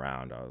moving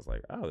around, I was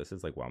like, oh, this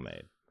is like well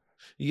made.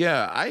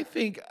 Yeah, I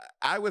think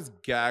I was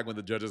gagged when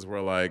the judges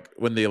were like,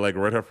 when they like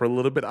read her for a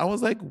little bit. I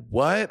was like,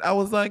 what? I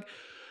was like,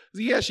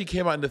 yeah, she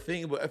came out in the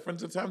thing, but from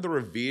the time the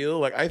reveal,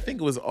 like I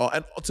think it was all,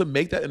 and to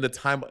make that in the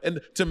time,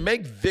 and to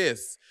make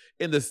this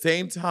in the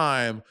same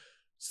time,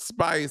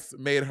 Spice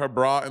made her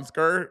bra and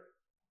skirt,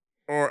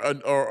 or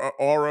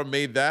Aura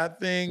made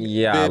that thing.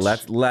 Yeah,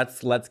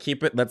 bitch. let's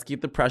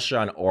keep the pressure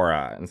on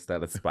Aura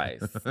instead of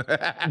Spice.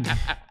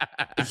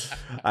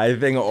 I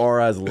think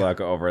Aura's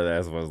look over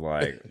this was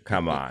like,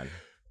 come on.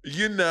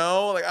 You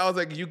know, like I was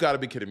like, you got to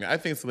be kidding me. I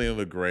think Selena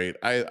looked great.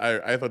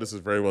 I thought this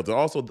was very well done.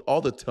 Also,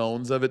 all the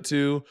tones of it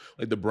too,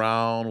 like the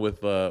brown with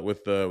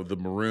the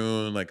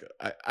maroon. Like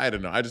I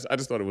don't know. I just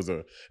thought it was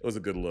a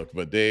good look.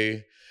 But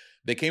they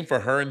came for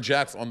her and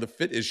Jax on the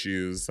fit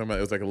issues. It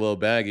was like a little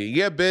baggy.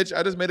 Yeah, bitch.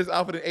 I just made this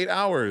outfit in 8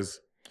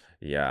 hours.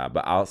 Yeah,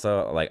 but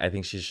also like I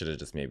think she should have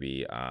just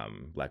maybe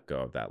let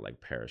go of that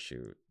like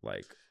parachute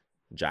like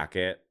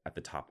jacket at the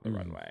top of the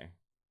runway.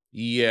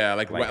 Yeah,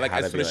 like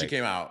as soon as she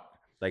came out.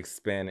 Like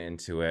spin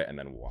into it and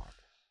then walk,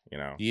 you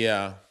know?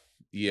 Yeah.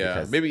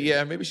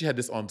 Maybe she had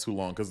this on too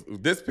long, because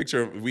this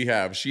picture we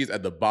have, she's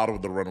at the bottom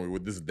of the runway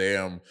with this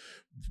damn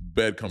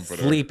bed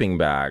comforter. Sleeping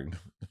bag.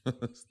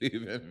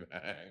 Sleeping bag.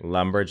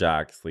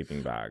 Lumberjack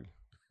sleeping bag.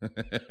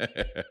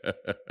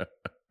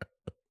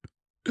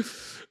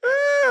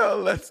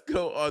 Let's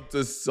go on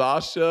to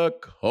Sasha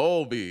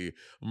Colby,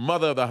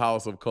 mother of the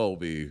house of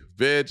Colby.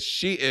 Bitch,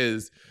 she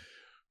is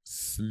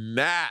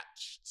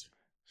snatched.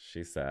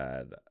 She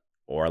said,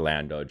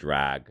 Orlando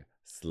drag,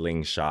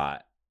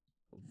 slingshot,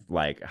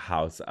 like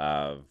house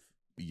of,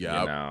 you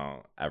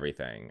know,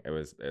 everything.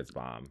 It's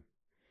bomb.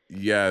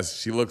 Yes,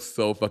 she looks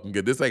so fucking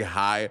good. This like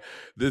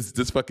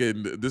this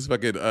fucking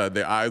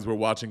their eyes were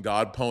watching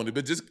God pony,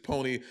 but just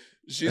pony.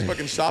 She's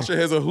fucking Sasha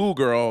has a who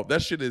girl.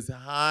 That shit is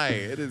high.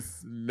 It is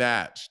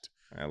snatched.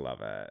 I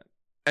love it.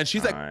 And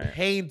she's like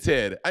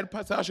painted.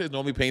 Sasha is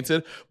normally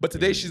painted, but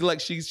today she's like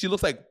she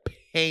looks like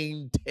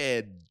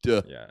painted.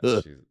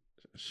 Yeah,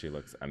 she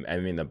looks, I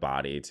mean, the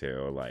body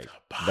too. Like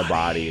the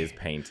body is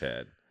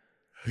painted.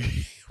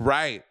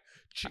 Right.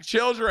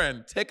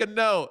 Children, take a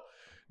note.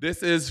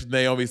 This is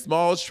Naomi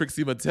Smalls,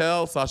 Trixie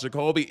Mattel, Sasha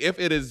Colby. If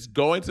it is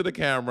going to the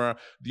camera,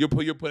 you're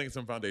putting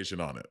some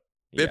foundation on it.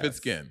 Yes. If it's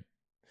skin.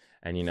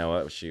 And you know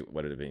what? She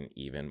would have been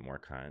even more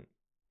cunt.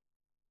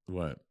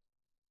 What?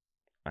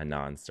 A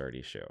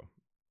non-sturdy shoe.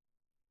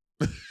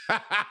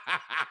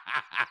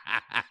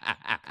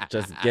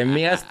 Just give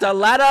me a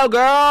stiletto,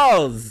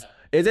 girls.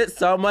 Is it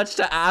so much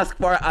to ask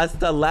for a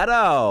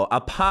stiletto, a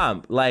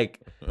pump?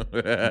 Like,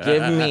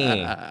 give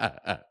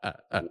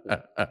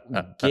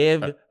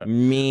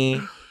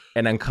me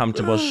an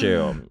uncomfortable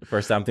shoe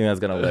for something that's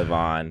gonna live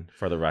on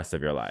for the rest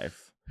of your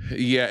life.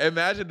 Yeah,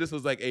 imagine this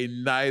was like a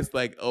nice,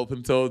 like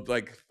open-toed,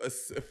 like a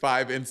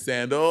 5-inch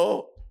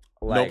sandal,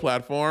 like, no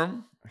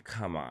platform.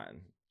 Come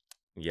on.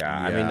 Yeah,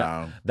 I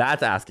mean,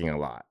 that's asking a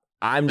lot.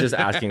 I'm just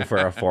asking for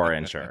a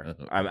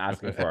 4-incher. I'm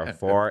asking for a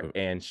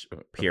 4-inch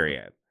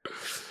period.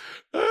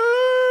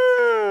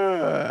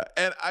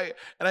 And I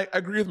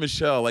agree with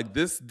Michelle. Like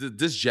this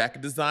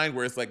jacket design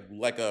where it's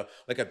like a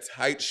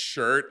tight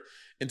shirt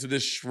into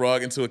this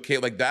shrug into a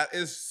cape, like that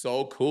is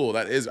so cool.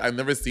 I've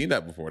never seen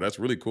that before. That's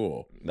really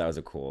cool. That was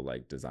a cool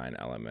like design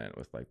element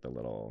with like the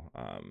little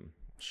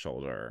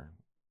shoulder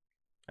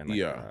and like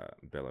a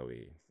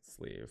billowy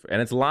sleeve,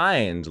 and it's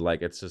lined.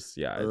 Like it's just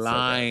it's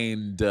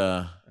lined.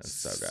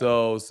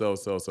 So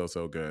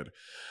good.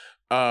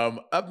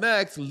 Up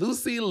next,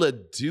 Lucy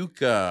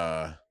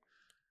LaDuca.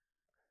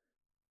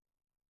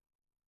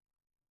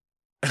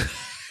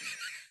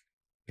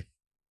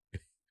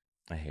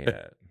 I hate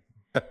it.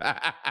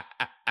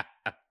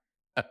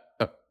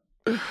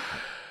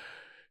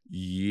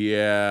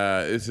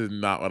 Yeah, this is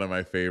not one of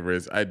my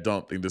favorites. I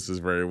don't think this is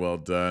very well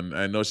done.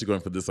 I know she's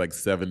going for this like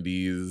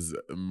 70s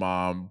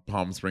mom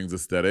Palm Springs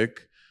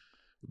aesthetic,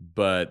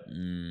 but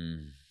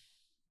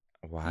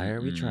why are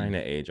we trying to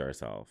age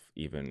ourselves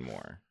even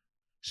more?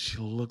 She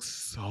looks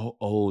so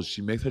old.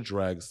 She makes her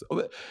drag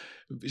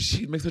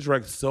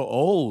so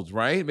old,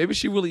 right? Maybe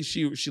she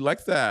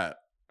likes that.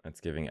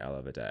 It's giving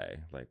Ella a day,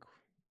 like.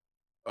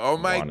 Oh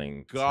my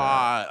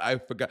God, I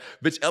forgot.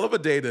 Bitch, Ella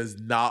Day does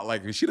not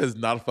like me. She does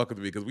not fuck with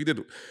me because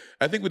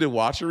I think we did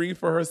Watchery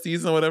for her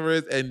season or whatever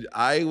it is, and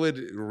I would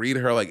read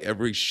her like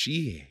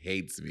she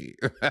hates me.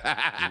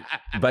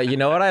 But you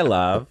know what I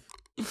love?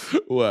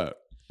 What?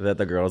 that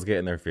the girls get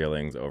in their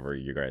feelings over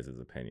you guys'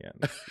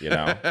 opinions. You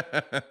know,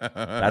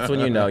 that's when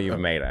you know you've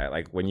made it.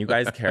 Like when you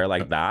guys care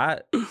like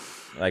that,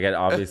 like it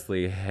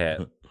obviously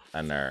hit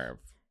a nerve.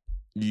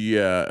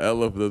 Yeah,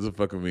 Ella doesn't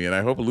fuck with me, and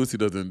I hope Lucy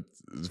doesn't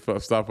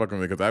stop fucking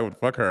with me because I would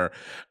fuck her.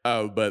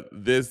 But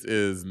this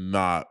is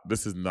not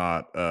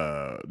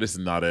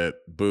it.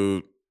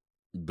 Boot.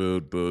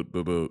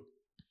 Boot.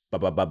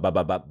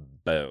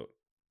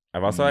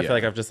 I've also I feel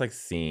like I've just like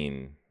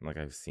seen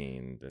I've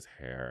seen this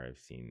hair. I've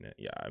seen it.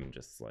 Yeah, I'm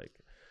just like,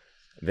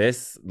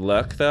 this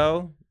look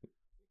though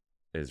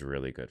is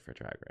really good for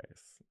Drag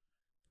Race.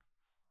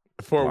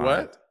 For Blonde,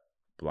 what?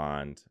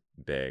 Blonde,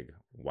 big,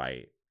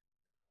 white.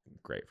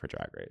 Great for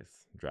Drag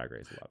Race. Drag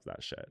Race loves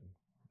that shit.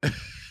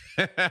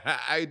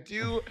 I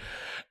do.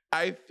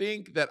 I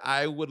think that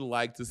I would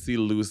like to see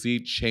Lucy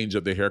change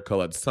up the hair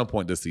color at some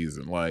point this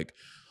season. Like,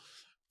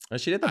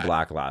 she did the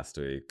black last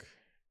week.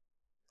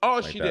 Oh,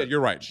 like she that. did.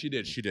 You're right. She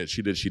did.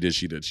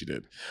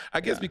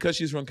 I guess because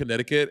she's from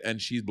Connecticut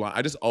and she's blonde.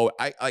 I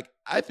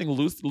think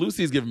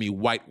Lucy's giving me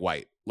white.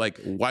 Like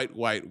white.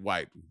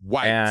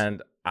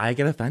 And I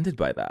get offended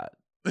by that.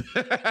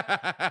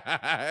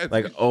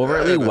 Like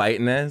overtly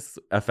whiteness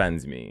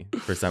offends me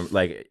for some.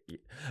 Like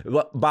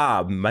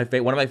Bob, one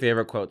of my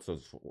favorite quotes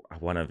was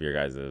one of your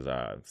guys'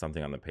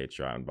 something on the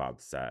Patreon.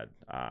 Bob said,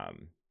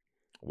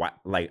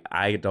 like,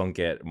 I don't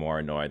get more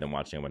annoyed than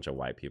watching a bunch of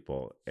white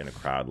people in a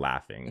crowd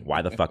laughing.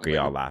 Why the fuck are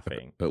y'all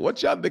laughing? But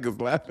what y'all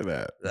niggas laughing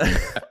at?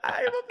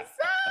 I'm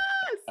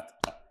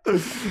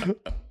obsessed.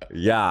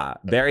 Yeah,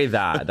 very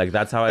that. Like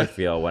that's how I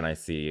feel when I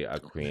see a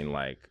queen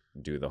like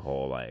do the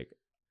whole like,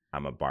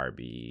 I'm a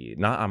Barbie.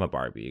 Not I'm a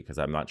Barbie, because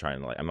I'm not trying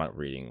to like, I'm not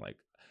reading like,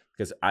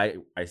 because I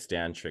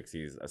stand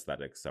Trixie's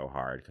aesthetic so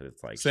hard because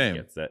it's like Same.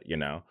 She gets it, you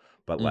know?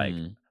 But like,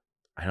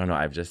 I don't know,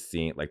 I've just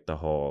seen like the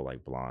whole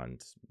like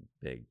blonde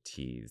big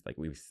tease. Like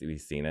we've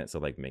seen it, so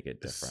like make it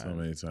different. So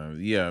many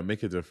times. Yeah,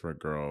 make it different,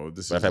 girl.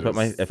 But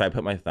if I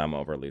put my thumb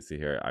over Lucy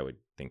here, I would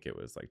think it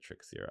was like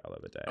Trixie or Ella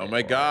Day. Oh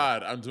my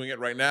God, I'm doing it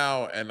right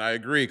now, and I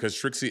agree because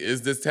Trixie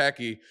is this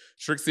tacky.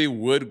 Trixie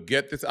would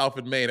get this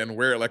outfit made and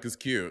wear it like it's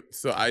cute.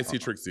 So I see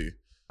Trixie.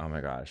 Oh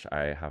my gosh,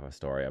 I have a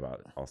story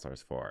about All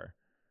Stars 4.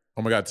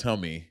 Oh my God, tell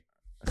me.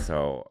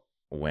 So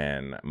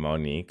when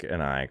Monique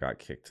and I got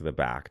kicked to the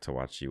back to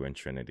watch you and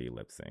Trinity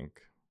lip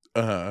sync,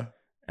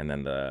 and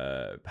then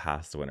the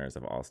past winners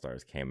of All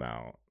Stars came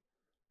out,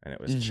 and it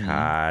was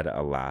Chad,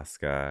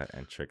 Alaska,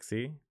 and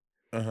Trixie.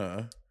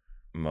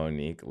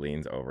 Monique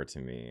leans over to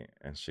me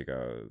and she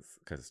goes,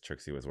 because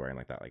Trixie was wearing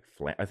like that, like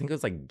I think it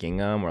was like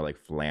gingham or like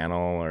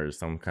flannel or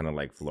some kind of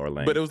like floor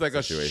length. But it was like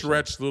situation. A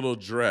stretched little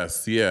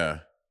dress, yeah.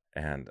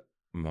 And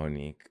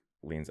Monique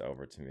leans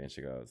over to me and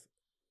she goes,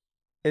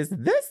 "Is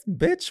this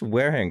bitch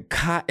wearing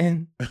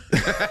cotton?"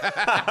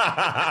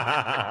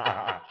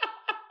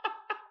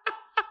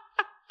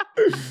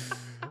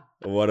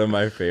 One of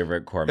my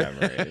favorite core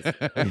memories.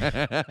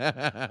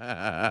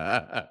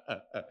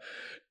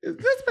 Is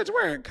this bitch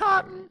wearing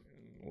cotton?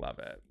 Love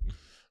it.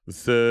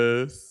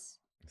 Sis.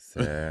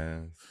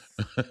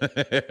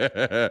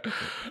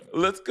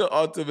 Let's go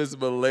on to Miss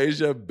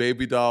Malaysia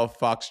Baby Doll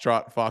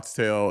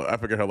Foxtail. I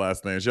forget her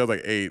last name. She has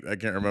like 8. I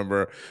can't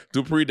remember.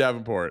 Dupree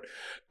Davenport.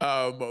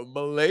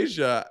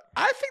 Malaysia,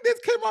 I think this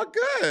came out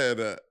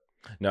good.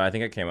 No, I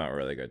think it came out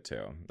really good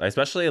too.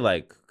 Especially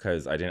like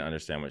because I didn't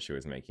understand what she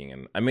was making.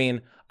 And I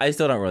mean, I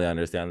still don't really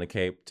understand the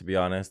cape, to be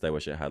honest. I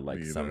wish it had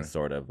like some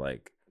sort of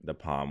like the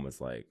palm was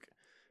like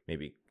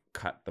maybe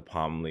cut the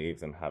palm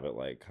leaves and have it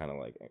like kind of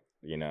like,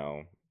 you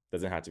know,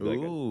 doesn't have to be like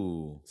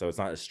so it's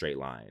not a straight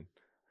line.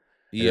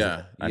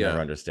 I never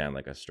understand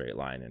like a straight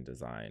line in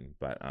design,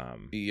 but I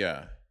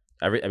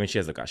mean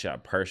she got a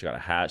purse, she got a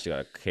hat, she got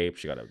a cape,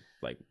 she got a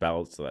like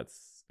belt, so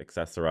that's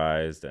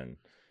accessorized and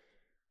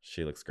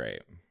she looks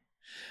great.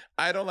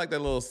 I don't like that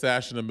little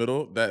sash in the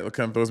middle. That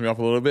kind of throws me off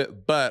a little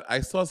bit. But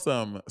I saw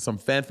some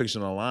fan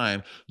fiction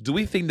online. Do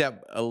we think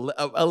that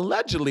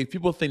allegedly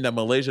people think that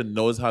Malaysia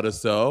knows how to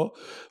sew,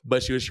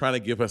 but she was trying to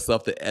give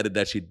herself the edit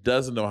that she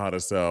doesn't know how to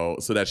sew,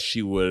 so that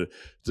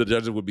the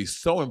judges would be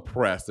so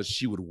impressed that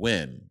she would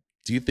win.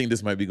 Do you think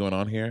this might be going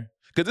on here?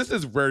 Because this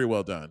is very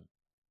well done.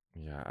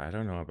 Yeah, I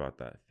don't know about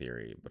that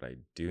theory, but I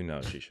do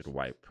know she should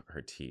wipe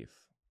her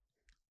teeth.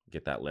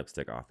 Get that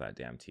lipstick off that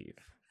damn teeth.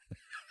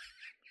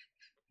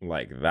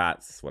 Like,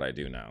 that's what I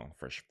do know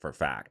for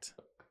fact.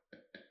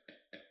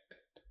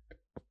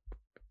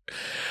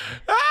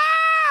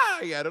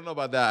 Yeah, I don't know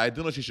about that. I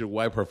do know she should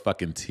wipe her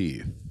fucking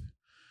teeth.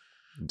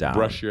 Down.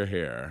 Brush your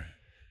hair.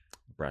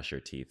 Brush your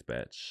teeth,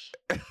 bitch.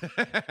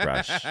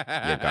 Brush your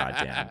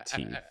goddamn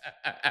teeth.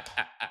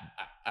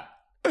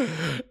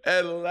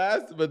 And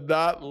last but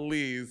not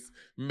least,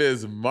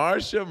 Miss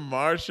Marsha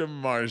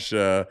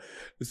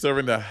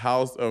serving the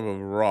House of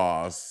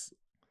Ross.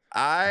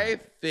 I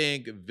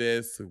think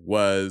it's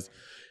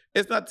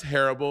not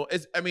terrible.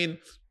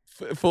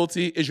 Full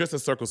T is just a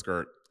circle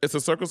skirt. It's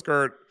a circle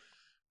skirt,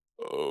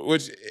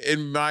 which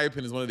in my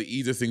opinion is one of the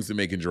easiest things to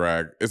make in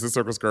drag. It's a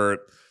circle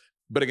skirt.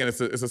 But again,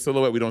 it's a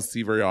silhouette we don't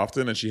see very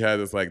often. And she had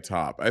this like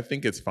top. I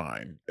think it's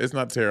fine. It's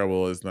not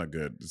terrible. It's not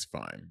good. It's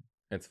fine.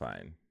 It's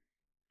fine.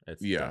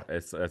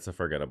 It's a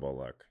forgettable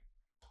look.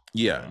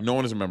 Yeah, no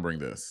one is remembering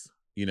this.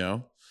 You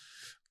know,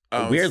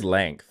 Weird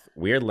length.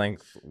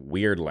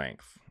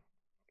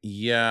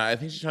 Yeah, I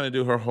think she's trying to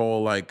do her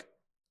whole like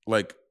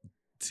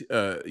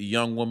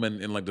young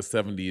woman in like the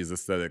 70s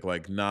aesthetic,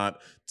 like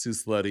not too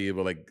slutty,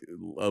 but like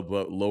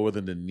but lower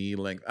than the knee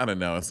length. I don't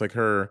know. It's like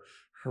her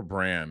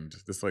brand.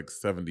 This like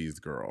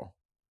 70s girl.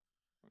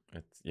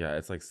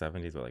 It's like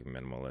 70s but like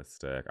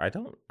minimalistic. I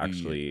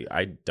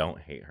don't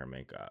hate her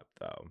makeup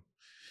though.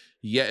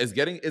 Yeah, it's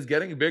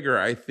getting bigger.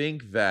 I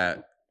think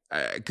that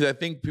because I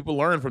think people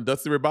learn from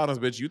Dusty Red Bottoms,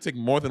 bitch. You take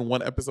more than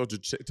one episode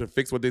to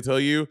fix what they tell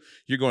you,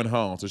 you're going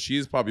home. So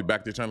she's probably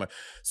back there trying to like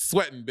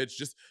sweating, bitch.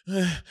 Just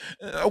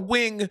a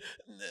wing. You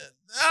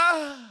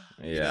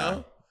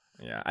know?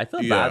 Yeah. I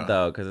feel bad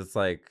though because it's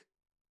like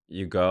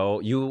you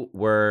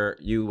were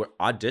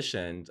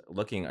auditioned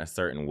looking a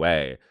certain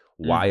way.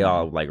 Why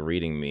y'all like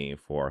reading me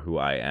for who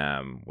I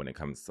am when it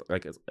comes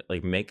to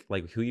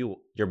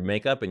your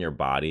makeup and your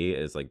body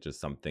is like just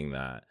something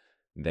that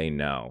they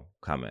know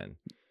coming.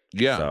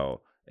 Yeah.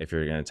 So if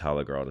you're gonna tell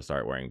a girl to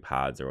start wearing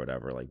pads or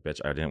whatever, like,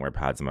 bitch, I didn't wear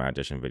pads in my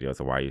audition video,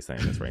 so why are you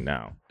saying this right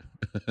now?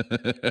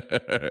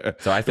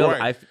 So I feel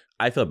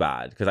I feel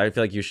bad because I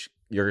feel like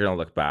you're gonna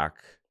look back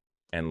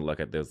and look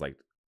at those like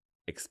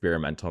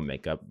experimental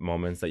makeup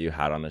moments that you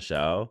had on the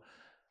show.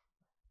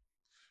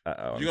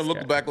 You're gonna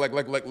look back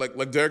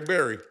like Derek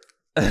Barry.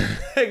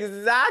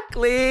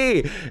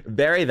 Exactly.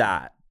 Bury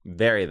that.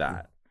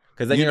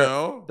 Because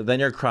then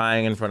you're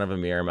crying in front of a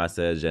mirror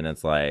message, and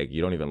it's like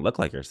you don't even look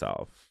like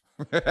yourself.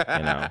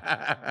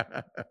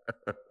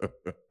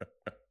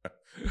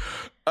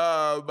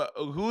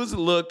 Whose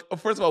look?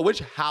 First of all, which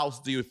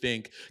house do you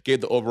think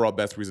gave the overall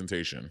best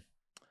presentation?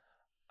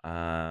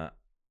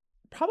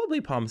 Probably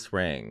Palm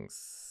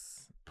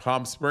Springs.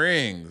 Palm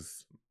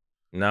Springs.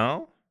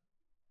 No.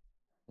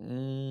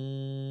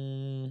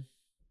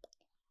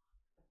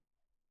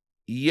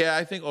 Yeah,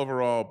 I think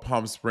overall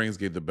Palm Springs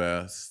gave the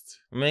best.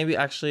 Maybe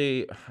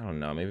actually, I don't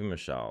know. Maybe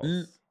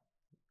Michelle's.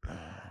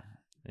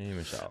 Maybe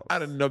Michelle's. I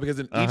don't know because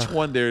in each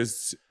one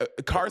there's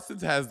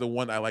Carson's has the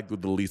one I liked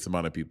with the least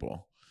amount of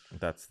people.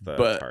 That's the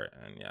part,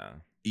 and yeah.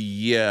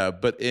 Yeah,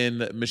 but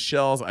in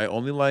Michelle's, I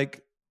only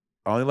like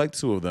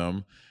two of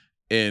them.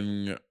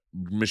 In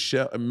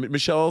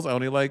Michelle's, I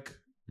only like.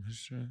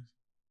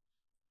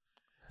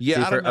 Yeah,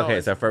 see, I don't know.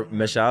 Okay, so for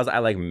Michelle's, I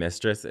like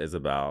Mistress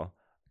Isabel,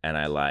 and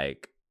I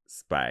like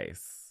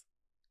Spice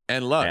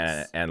and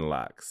Lux and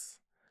Lux.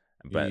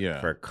 But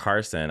for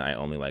Carson, I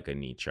only like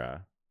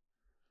Anitra.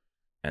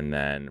 And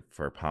then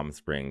for Palm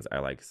Springs, I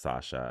like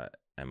Sasha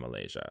and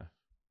Malaysia.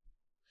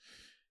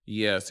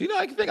 Yeah, so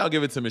I think I'll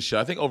give it to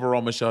Michelle. I think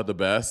overall Michelle had the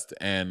best,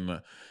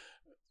 and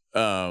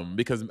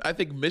because I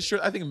think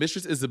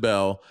Mistress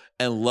Isabel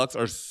and Lux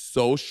are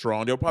so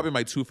strong. They're probably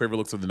my two favorite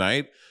looks of the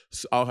night.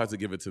 So I'll have to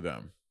give it to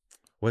them.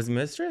 Was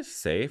Mistress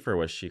safe or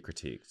was she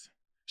critiqued?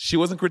 She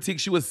wasn't critiqued.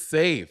 She was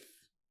safe.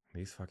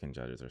 These fucking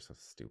judges are so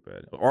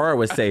stupid. Aura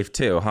was safe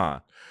too,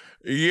 huh?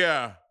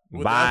 Yeah.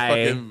 With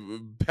bye.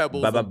 Fucking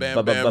pebbles and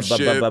bam bam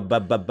shit.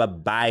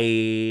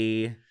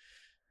 Bye.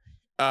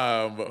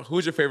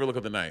 Who's your favorite look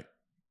of the night?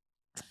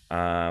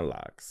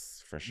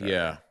 Lux for sure.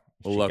 Yeah,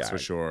 Lux for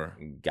sure.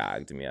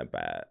 Gagged me a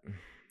bit.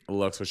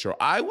 Lux for sure.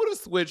 I would have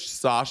switched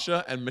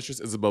Sasha and Mistress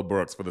Isabel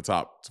Brooks for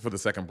the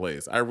second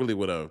place. I really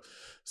would have.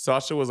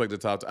 Sasha was like the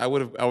top. I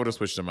would have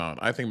switched them out.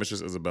 I think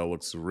Mistress Isabel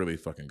looks really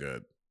fucking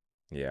good.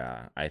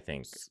 Yeah, I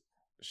think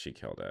she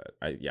killed it.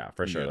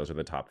 For sure. Yeah. Those are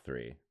the top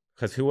three.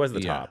 Because who was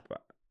the top?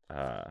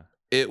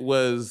 It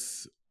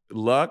was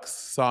Lux,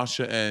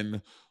 Sasha,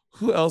 and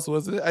who else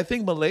was it? I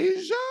think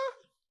Malaysia.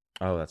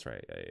 Oh, that's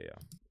right.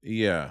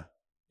 Yeah.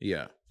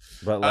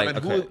 But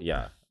like,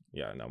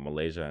 no,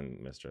 Malaysia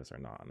and Mistress are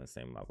not on the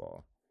same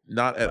level.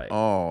 Not at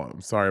all. I'm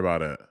sorry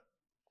about it.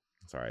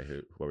 Sorry,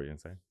 what were you gonna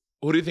say?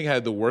 Who do you think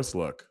had the worst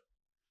look?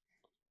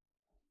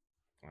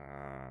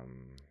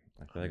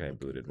 I feel like I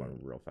booted one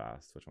real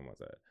fast. Which one was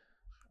it?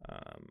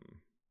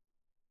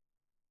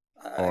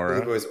 I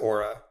believe it was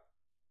Aura.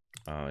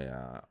 Oh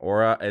yeah,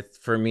 Aura.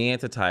 For me,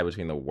 it's a tie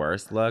between the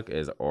worst look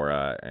is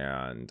Aura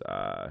and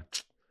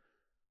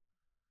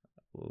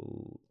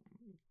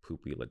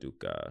Poopy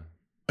LaDuca.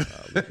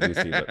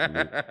 Lucy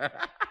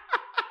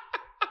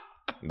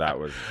that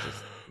was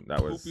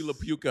Poopy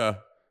LaPuca.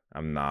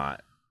 I'm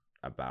not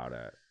about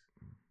it.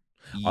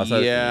 Also,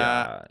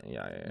 yeah.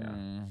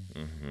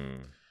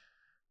 Mm-hmm.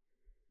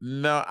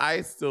 No,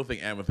 I still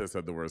think Amethyst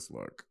had the worst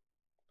look.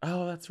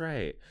 Oh, that's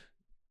right.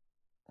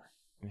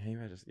 Maybe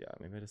I just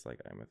like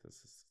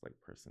Amethyst's like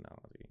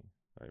personality.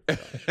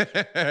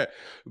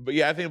 But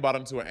yeah, I think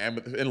bottom two are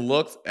Amethyst. In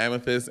looks,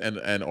 Amethyst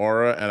and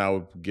Aura, and I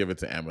would give it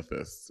to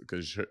Amethyst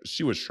because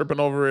she was tripping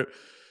over it.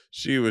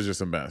 She was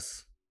just a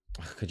mess.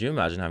 Could you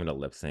imagine having to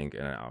lip sync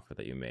in an outfit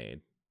that you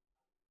made?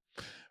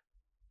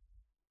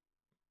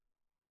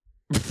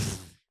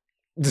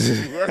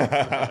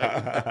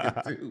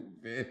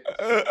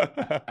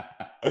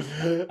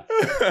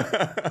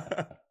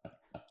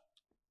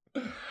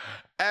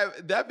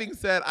 that being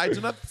said,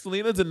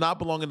 Selena did not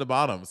belong in the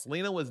bottom.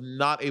 Selena was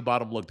not a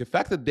bottom look. The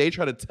fact that they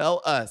try to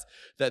tell us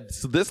that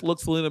this look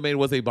Selena made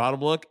was a bottom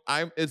look,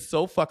 it's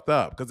so fucked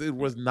up because it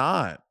was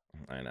not.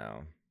 I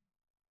know.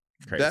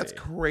 Crazy. That's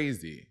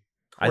crazy.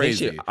 I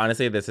think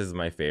honestly, this is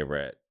my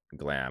favorite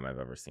glam I've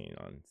ever seen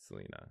on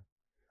Selena.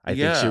 I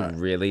think she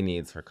really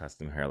needs her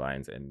custom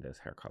hairlines in this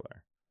hair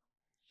color.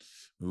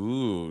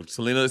 Ooh,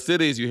 Selena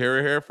Cities, you hear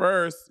it here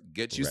first.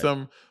 Get you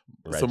some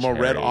more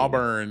red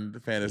auburn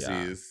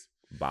fantasies.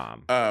 Yeah.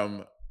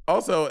 Bomb.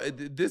 Also,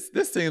 this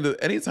thing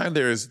that anytime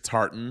there is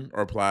tartan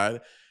or plaid,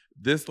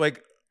 this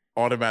like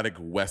automatic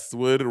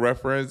Westwood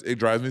reference, it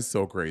drives me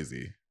so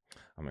crazy.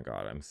 Oh my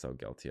God, I'm so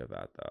guilty of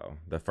that though.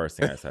 The first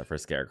thing I said for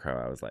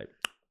Scarecrow, I was like,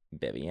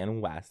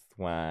 Vivienne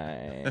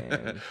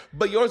Westwood.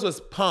 But yours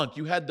was punk.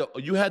 You had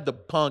the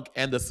punk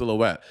and the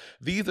silhouette.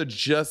 These are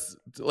just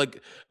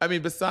like, I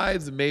mean,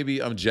 besides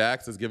maybe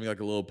Jax is giving like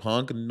a little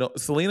punk. No,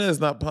 Selena is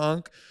not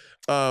punk.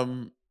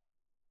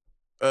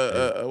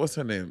 What's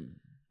her name?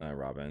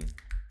 Robin.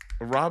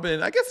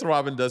 I guess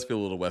Robin does feel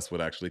a little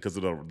Westwood actually because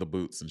of the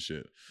boots and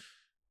shit.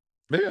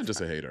 Maybe I'm just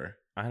a hater.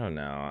 I don't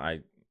know.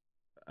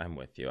 I'm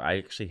with you. I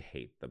actually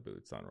hate the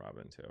boots on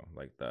Robin too.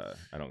 Like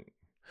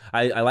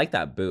I like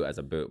that boot as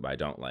a boot, but I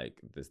don't like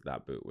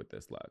that boot with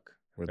this look.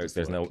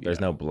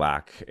 There's no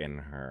black in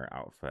her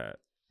outfit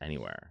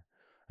anywhere.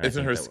 It's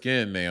in her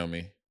skin,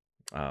 Naomi.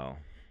 Oh,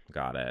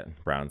 got it.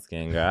 Brown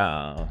skin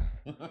girl.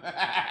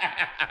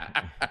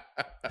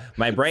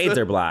 My braids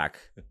are black.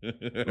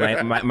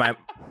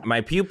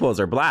 My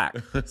pupils are black.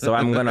 So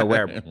I'm gonna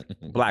wear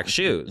black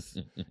shoes.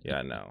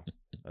 Yeah, no,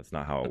 that's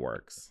not how it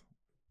works.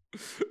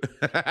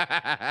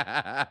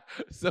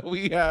 So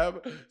we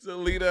have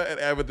Selena and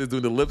Amethyst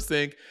doing the lip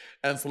sync,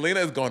 and Selena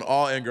is going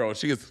all in, girl.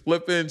 She is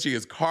flipping, she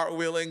is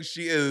cartwheeling,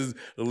 she is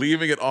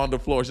leaving it on the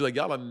floor. She's like,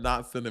 y'all are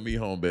not sending me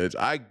home, bitch.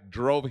 I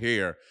drove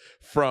here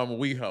from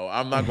WeHo.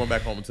 I'm not going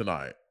back home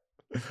tonight.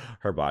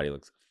 Her body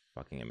looks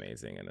fucking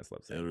amazing in this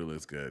lip sync. It really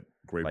is good.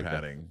 Great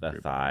padding.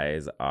 The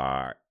thighs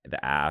are,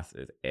 the ass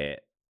is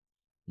it.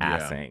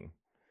 Assing.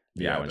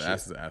 Yeah, the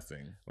ass is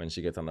assing. When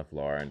she gets on the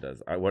floor and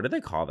does, what do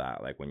they call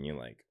that? Like when you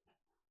like,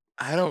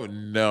 I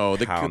don't know.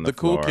 The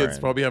cool kids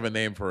probably have a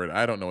name for it.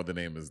 I don't know what the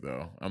name is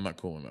though. I'm not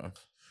cool enough.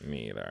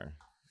 Me either.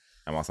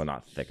 I'm also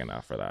not thick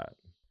enough for that.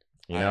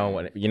 You know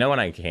when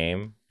I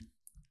came.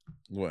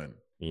 When?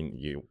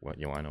 You want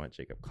to know what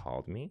Jacob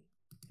called me?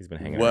 He's been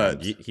hanging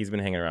around. He's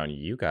been hanging around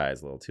you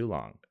guys a little too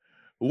long.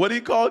 What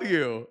he called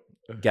you?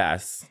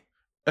 Guess.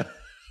 What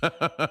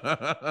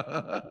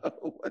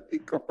he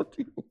called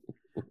you?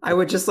 I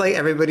would just like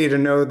everybody to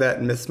know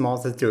that Miss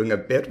Smalls is doing a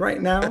bit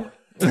right now.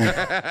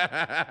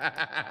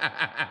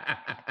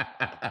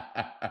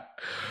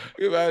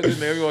 Imagine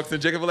Naomi walks in,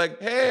 Jacob like,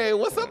 "Hey,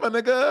 what's up, my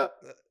nigga?"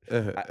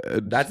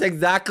 That's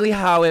exactly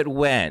how it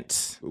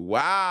went.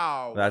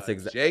 Wow, that's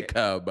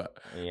Jacob.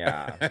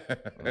 Yeah.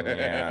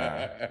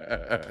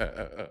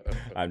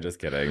 I'm just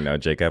kidding. No,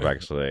 Jacob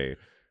actually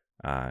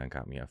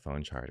got me a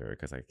phone charger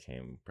because I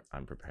came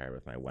unprepared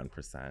with my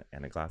 1%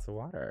 and a glass of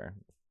water.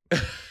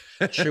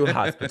 True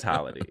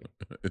hospitality.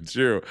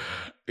 True.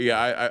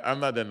 Yeah, I'm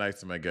not that nice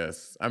to my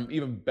guests. I'm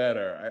even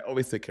better. I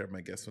always take care of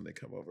my guests when they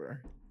come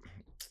over.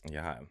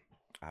 Yeah,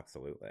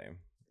 absolutely.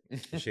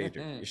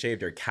 You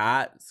shaved your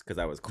cats because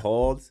I was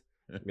cold.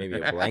 Maybe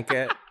a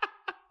blanket.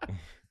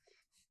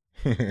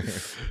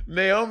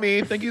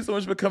 Naomi, thank you so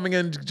much for coming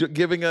in,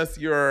 giving us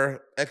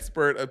your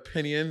expert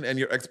opinion and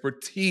your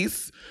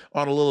expertise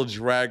on a little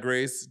drag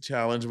race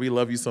challenge. We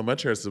love you so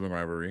much here at Sibling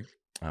Rivalry.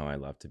 Oh, I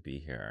love to be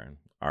here.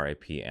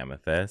 R.I.P.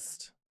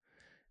 Amethyst.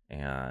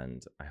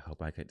 And I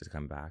hope I get to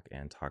come back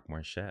and talk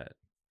more shit.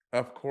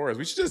 Of course.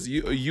 We should just,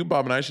 you,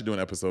 Bob, and I should do an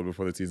episode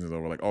before the season's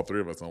over. Like all three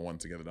of us on one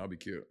together. That'd be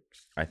cute.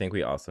 I think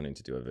we also need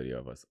to do a video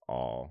of us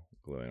all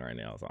gluing our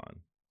nails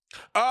on.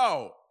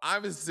 Oh,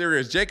 I'm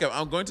serious. Jacob,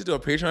 I'm going to do a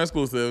Patreon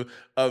exclusive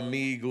of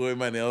me gluing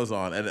my nails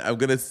on. And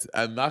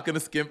I'm not going to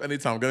skimp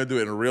anytime. I'm going to do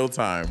it in real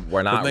time.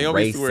 We're not Naomi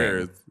racing.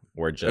 Swears.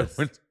 We're just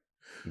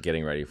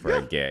getting ready for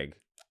a gig.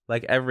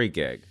 Like every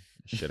gig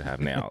should have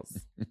nails.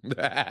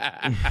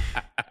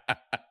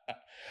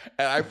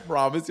 And I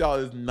promise y'all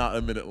it's not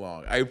a minute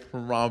long. I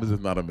promise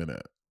it's not a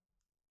minute.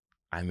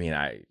 I mean,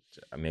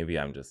 maybe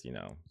I'm just,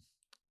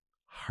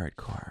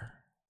 hardcore.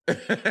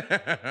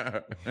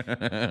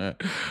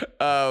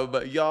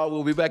 But y'all,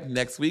 we'll be back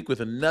next week with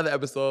another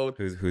episode.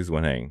 Who's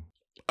winning?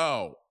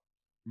 Oh,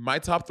 my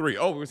top three.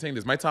 Oh, we were saying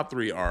this. My top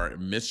three are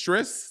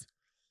Mistress,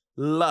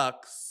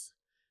 Lux,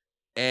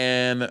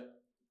 and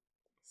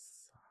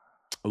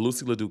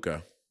Lucy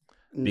LaDuca.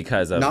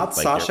 Because of not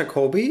Sasha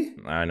Colby?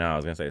 I know, I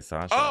was gonna say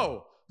Sasha.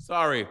 Oh,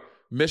 sorry.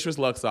 Mistress,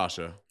 Lux,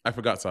 Sasha. I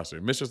forgot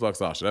Sasha. Mistress, Lux,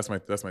 Sasha. That's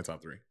my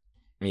top three.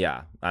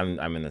 Yeah,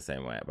 I'm in the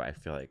same way, but I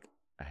feel like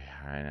I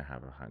kind of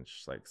have a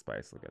hunch like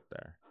Spice will get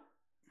there.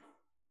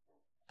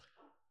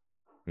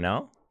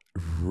 No?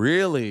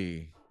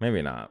 Really?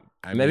 Maybe not.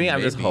 Maybe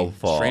I'm just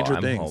hopeful.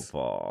 Stranger Things.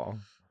 Hopeful.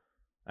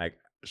 Like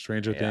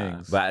Stranger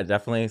Things. But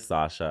definitely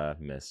Sasha,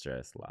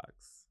 Mistress,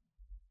 Lux.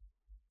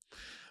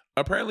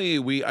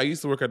 Apparently, I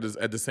used to work at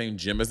the same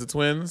gym as the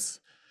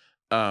twins.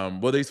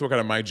 Well, they used to work out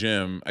at my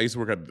gym. I used to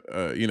work at,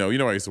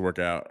 where I used to work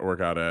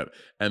out at.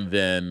 And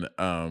then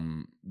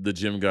the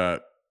gym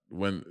got,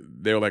 when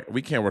they were like,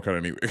 we can't work out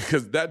anyway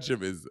because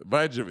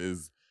my gym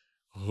is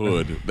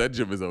hood. That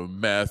gym is a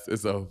mess.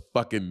 It's a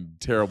fucking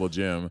terrible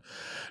gym.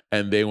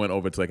 And they went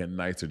over to like a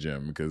nicer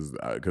gym because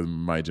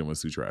my gym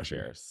was too trashy.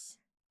 Cheers.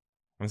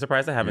 I'm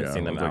surprised I haven't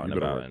seen them like, out and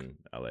about in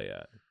LA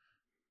yet.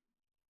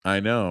 I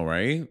know,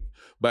 right?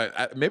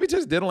 But maybe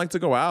just they don't like to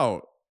go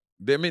out.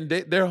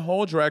 Their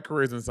whole drag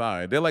career is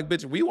inside. They're like,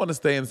 bitch, we want to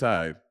stay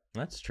inside.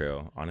 That's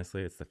true.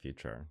 Honestly, it's the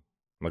future.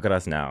 Look at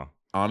us now.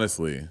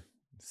 Honestly.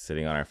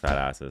 Sitting on our fat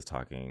asses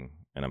talking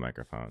in a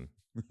microphone.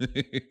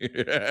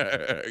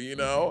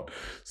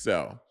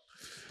 So,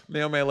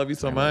 Naomi, I love you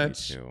so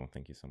much. Love you too.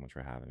 Thank you so much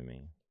for having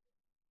me.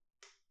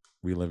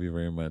 We love you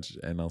very much.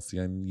 And I'll see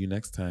you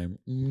next time.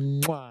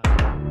 Mwah.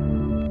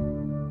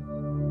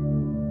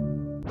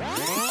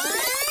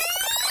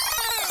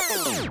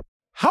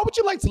 How would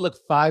you like to look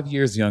 5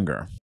 years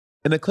younger?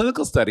 In a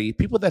clinical study,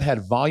 people that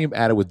had volume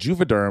added with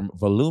Juvederm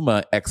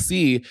Voluma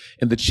XC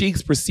in the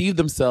cheeks perceived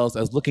themselves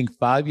as looking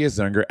 5 years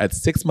younger at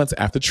 6 months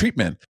after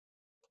treatment.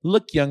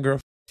 Look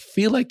younger,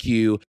 feel like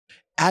you,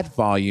 add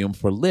volume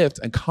for lift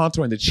and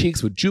contour in the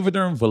cheeks with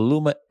Juvederm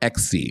Voluma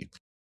XC.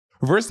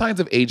 Reverse signs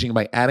of aging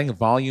by adding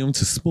volume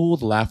to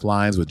smooth laugh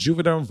lines with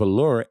Juvederm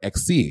Volure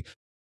XC.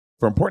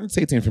 For important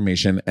safety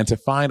information and to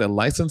find a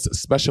licensed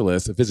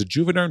specialist, visit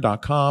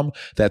juvederm.com.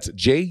 That's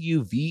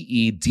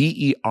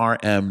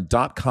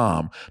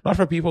JUVEDERM.com. Not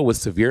for people with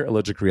severe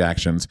allergic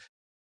reactions,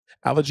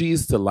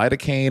 allergies to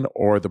lidocaine,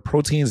 or the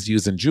proteins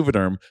used in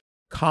Juvederm.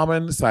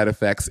 Common side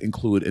effects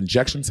include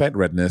injection site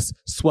redness,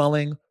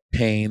 swelling,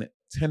 pain,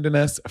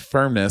 tenderness,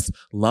 firmness,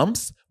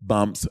 lumps,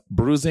 bumps,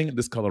 bruising,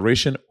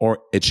 discoloration, or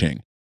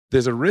itching.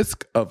 There's a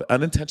risk of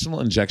unintentional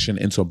injection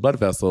into a blood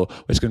vessel,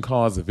 which can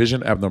cause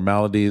vision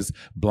abnormalities,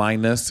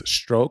 blindness,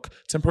 stroke,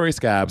 temporary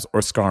scabs,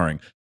 or scarring.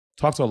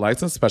 Talk to a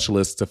licensed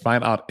specialist to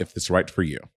find out if it's right for you.